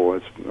enjoyable.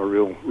 It's a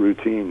real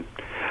routine.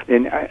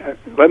 And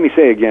let me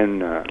say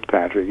again,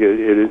 Patrick,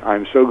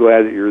 I'm so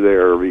glad that you're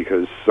there,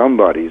 because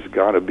somebody's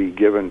got to be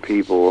giving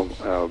people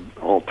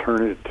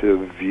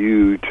alternative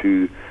view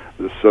to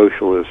the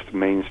socialist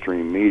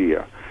mainstream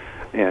media.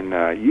 And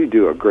you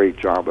do a great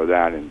job of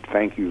that, and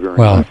thank you very much.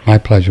 Well, my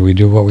pleasure. We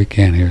do what we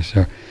can here,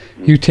 sir.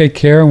 You take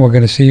care, and we're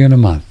going to see you in a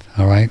month,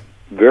 all right?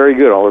 Very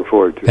good. I'll look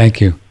forward to it.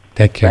 Thank you.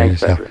 Take care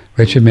Thanks, of yourself. Patrick.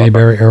 Richard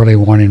Mayberry, Early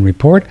Warning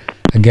Report.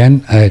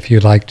 Again, if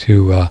you'd like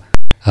to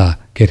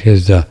get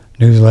his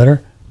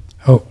newsletter,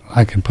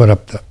 I can put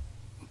up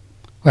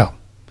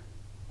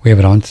we have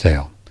it on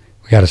sale.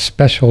 We got a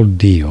special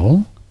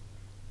deal.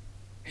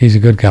 He's a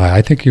good guy.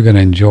 I think you're going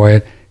to enjoy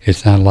it.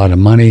 It's not a lot of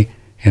money,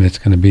 and it's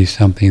going to be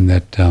something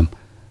that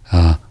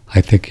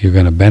I think you're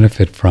going to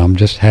benefit from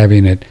just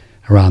having it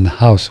around the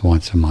house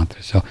once a month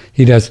or so.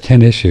 He does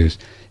 10 issues.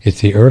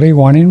 It's the Early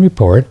Warning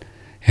Report,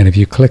 and if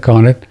you click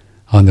on it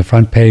on the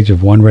front page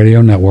of One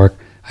Radio Network,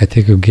 I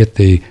think you'll get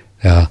the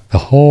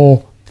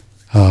whole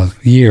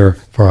year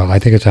for, I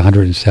think it's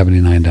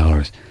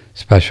 $179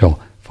 special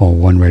for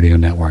One Radio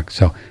Network.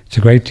 So it's a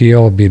great deal.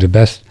 It'll be the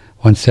best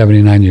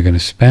 $179 you're going to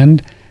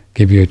spend.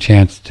 Give you a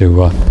chance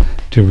to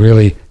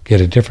really get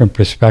a different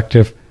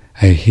perspective.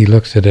 He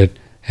looks at it,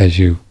 as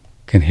you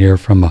can hear,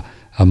 from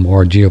a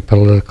more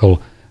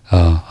geopolitical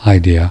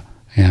idea,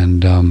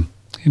 and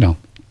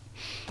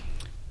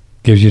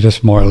gives you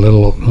just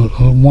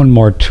one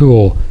more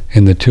tool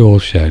in the tool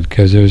shed,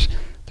 because there's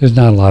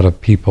not a lot of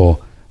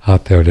people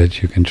out there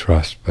that you can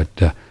trust, but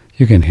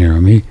you can hear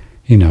him.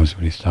 He knows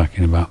what he's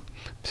talking about.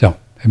 So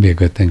that'd be a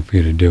good thing for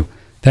you to do.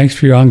 Thanks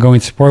for your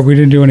ongoing support. We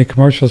didn't do any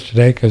commercials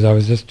today because I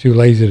was just too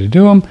lazy to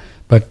do them,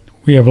 but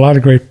we have a lot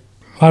of great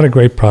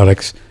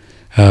products.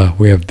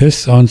 We have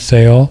this on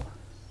sale,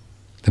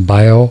 the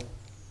Bio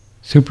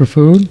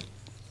Superfood.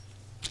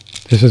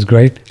 This is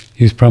great.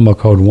 Use promo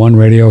code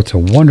OneRadio. It's a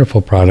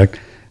wonderful product.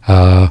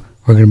 We're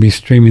going to be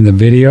streaming the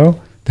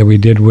video that we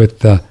did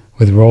with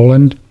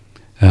Roland.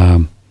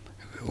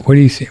 What do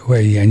you see?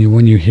 And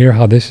when you hear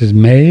how this is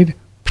made,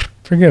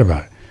 forget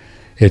about it.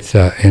 It's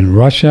in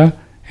Russia,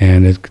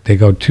 and they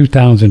go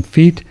 2,000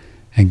 feet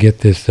and get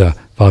this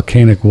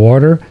volcanic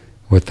water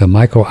with the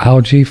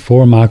microalgae,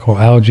 4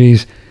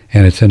 microalgae,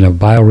 and it's in a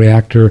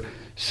bioreactor,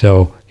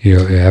 so you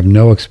have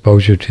no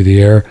exposure to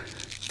the air.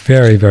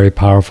 Very, very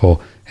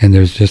powerful, and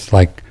there's just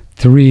like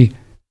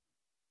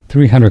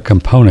 300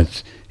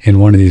 components in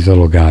one of these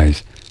little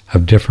guys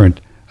of different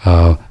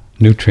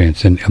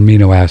nutrients and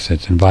amino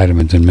acids and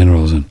vitamins and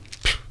minerals, and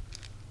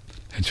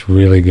it's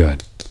really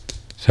good.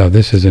 So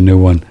this is a new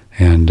one,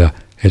 and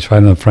it's right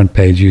on the front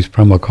page. Use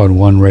promo code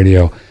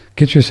OneRadio.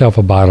 Get yourself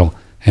a bottle,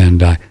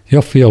 and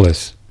you'll feel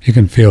this. You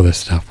can feel this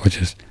stuff,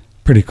 which is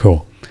pretty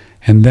cool.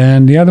 And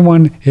then the other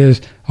one is,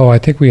 I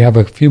think we have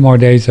a few more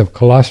days of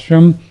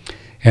colostrum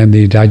and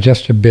the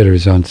digestive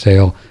bitters on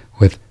sale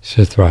with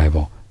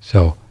Cithrival.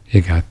 So you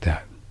got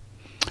that.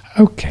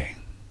 Okay.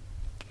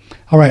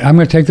 All right, I'm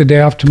going to take the day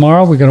off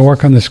tomorrow. We're going to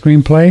work on the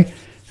screenplay,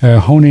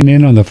 honing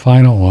in on the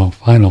final,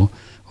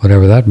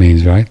 whatever that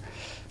means, right?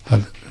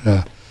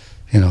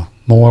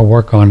 More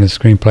work on the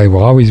screenplay.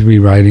 We're always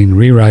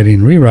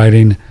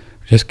rewriting.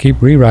 Just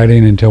keep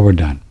rewriting until we're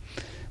done.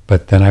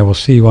 But then I will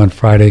see you on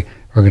Friday.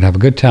 We're going to have a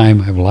good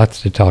time. I have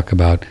lots to talk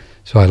about.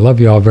 So I love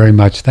you all very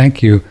much.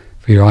 Thank you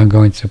for your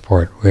ongoing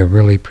support. We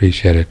really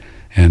appreciate it.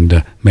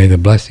 And may the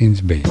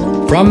blessings be.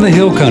 From the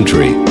Hill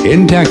Country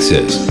in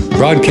Texas,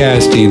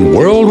 broadcasting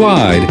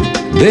worldwide,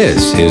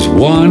 this is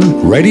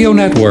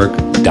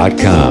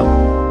OneRadioNetwork.com.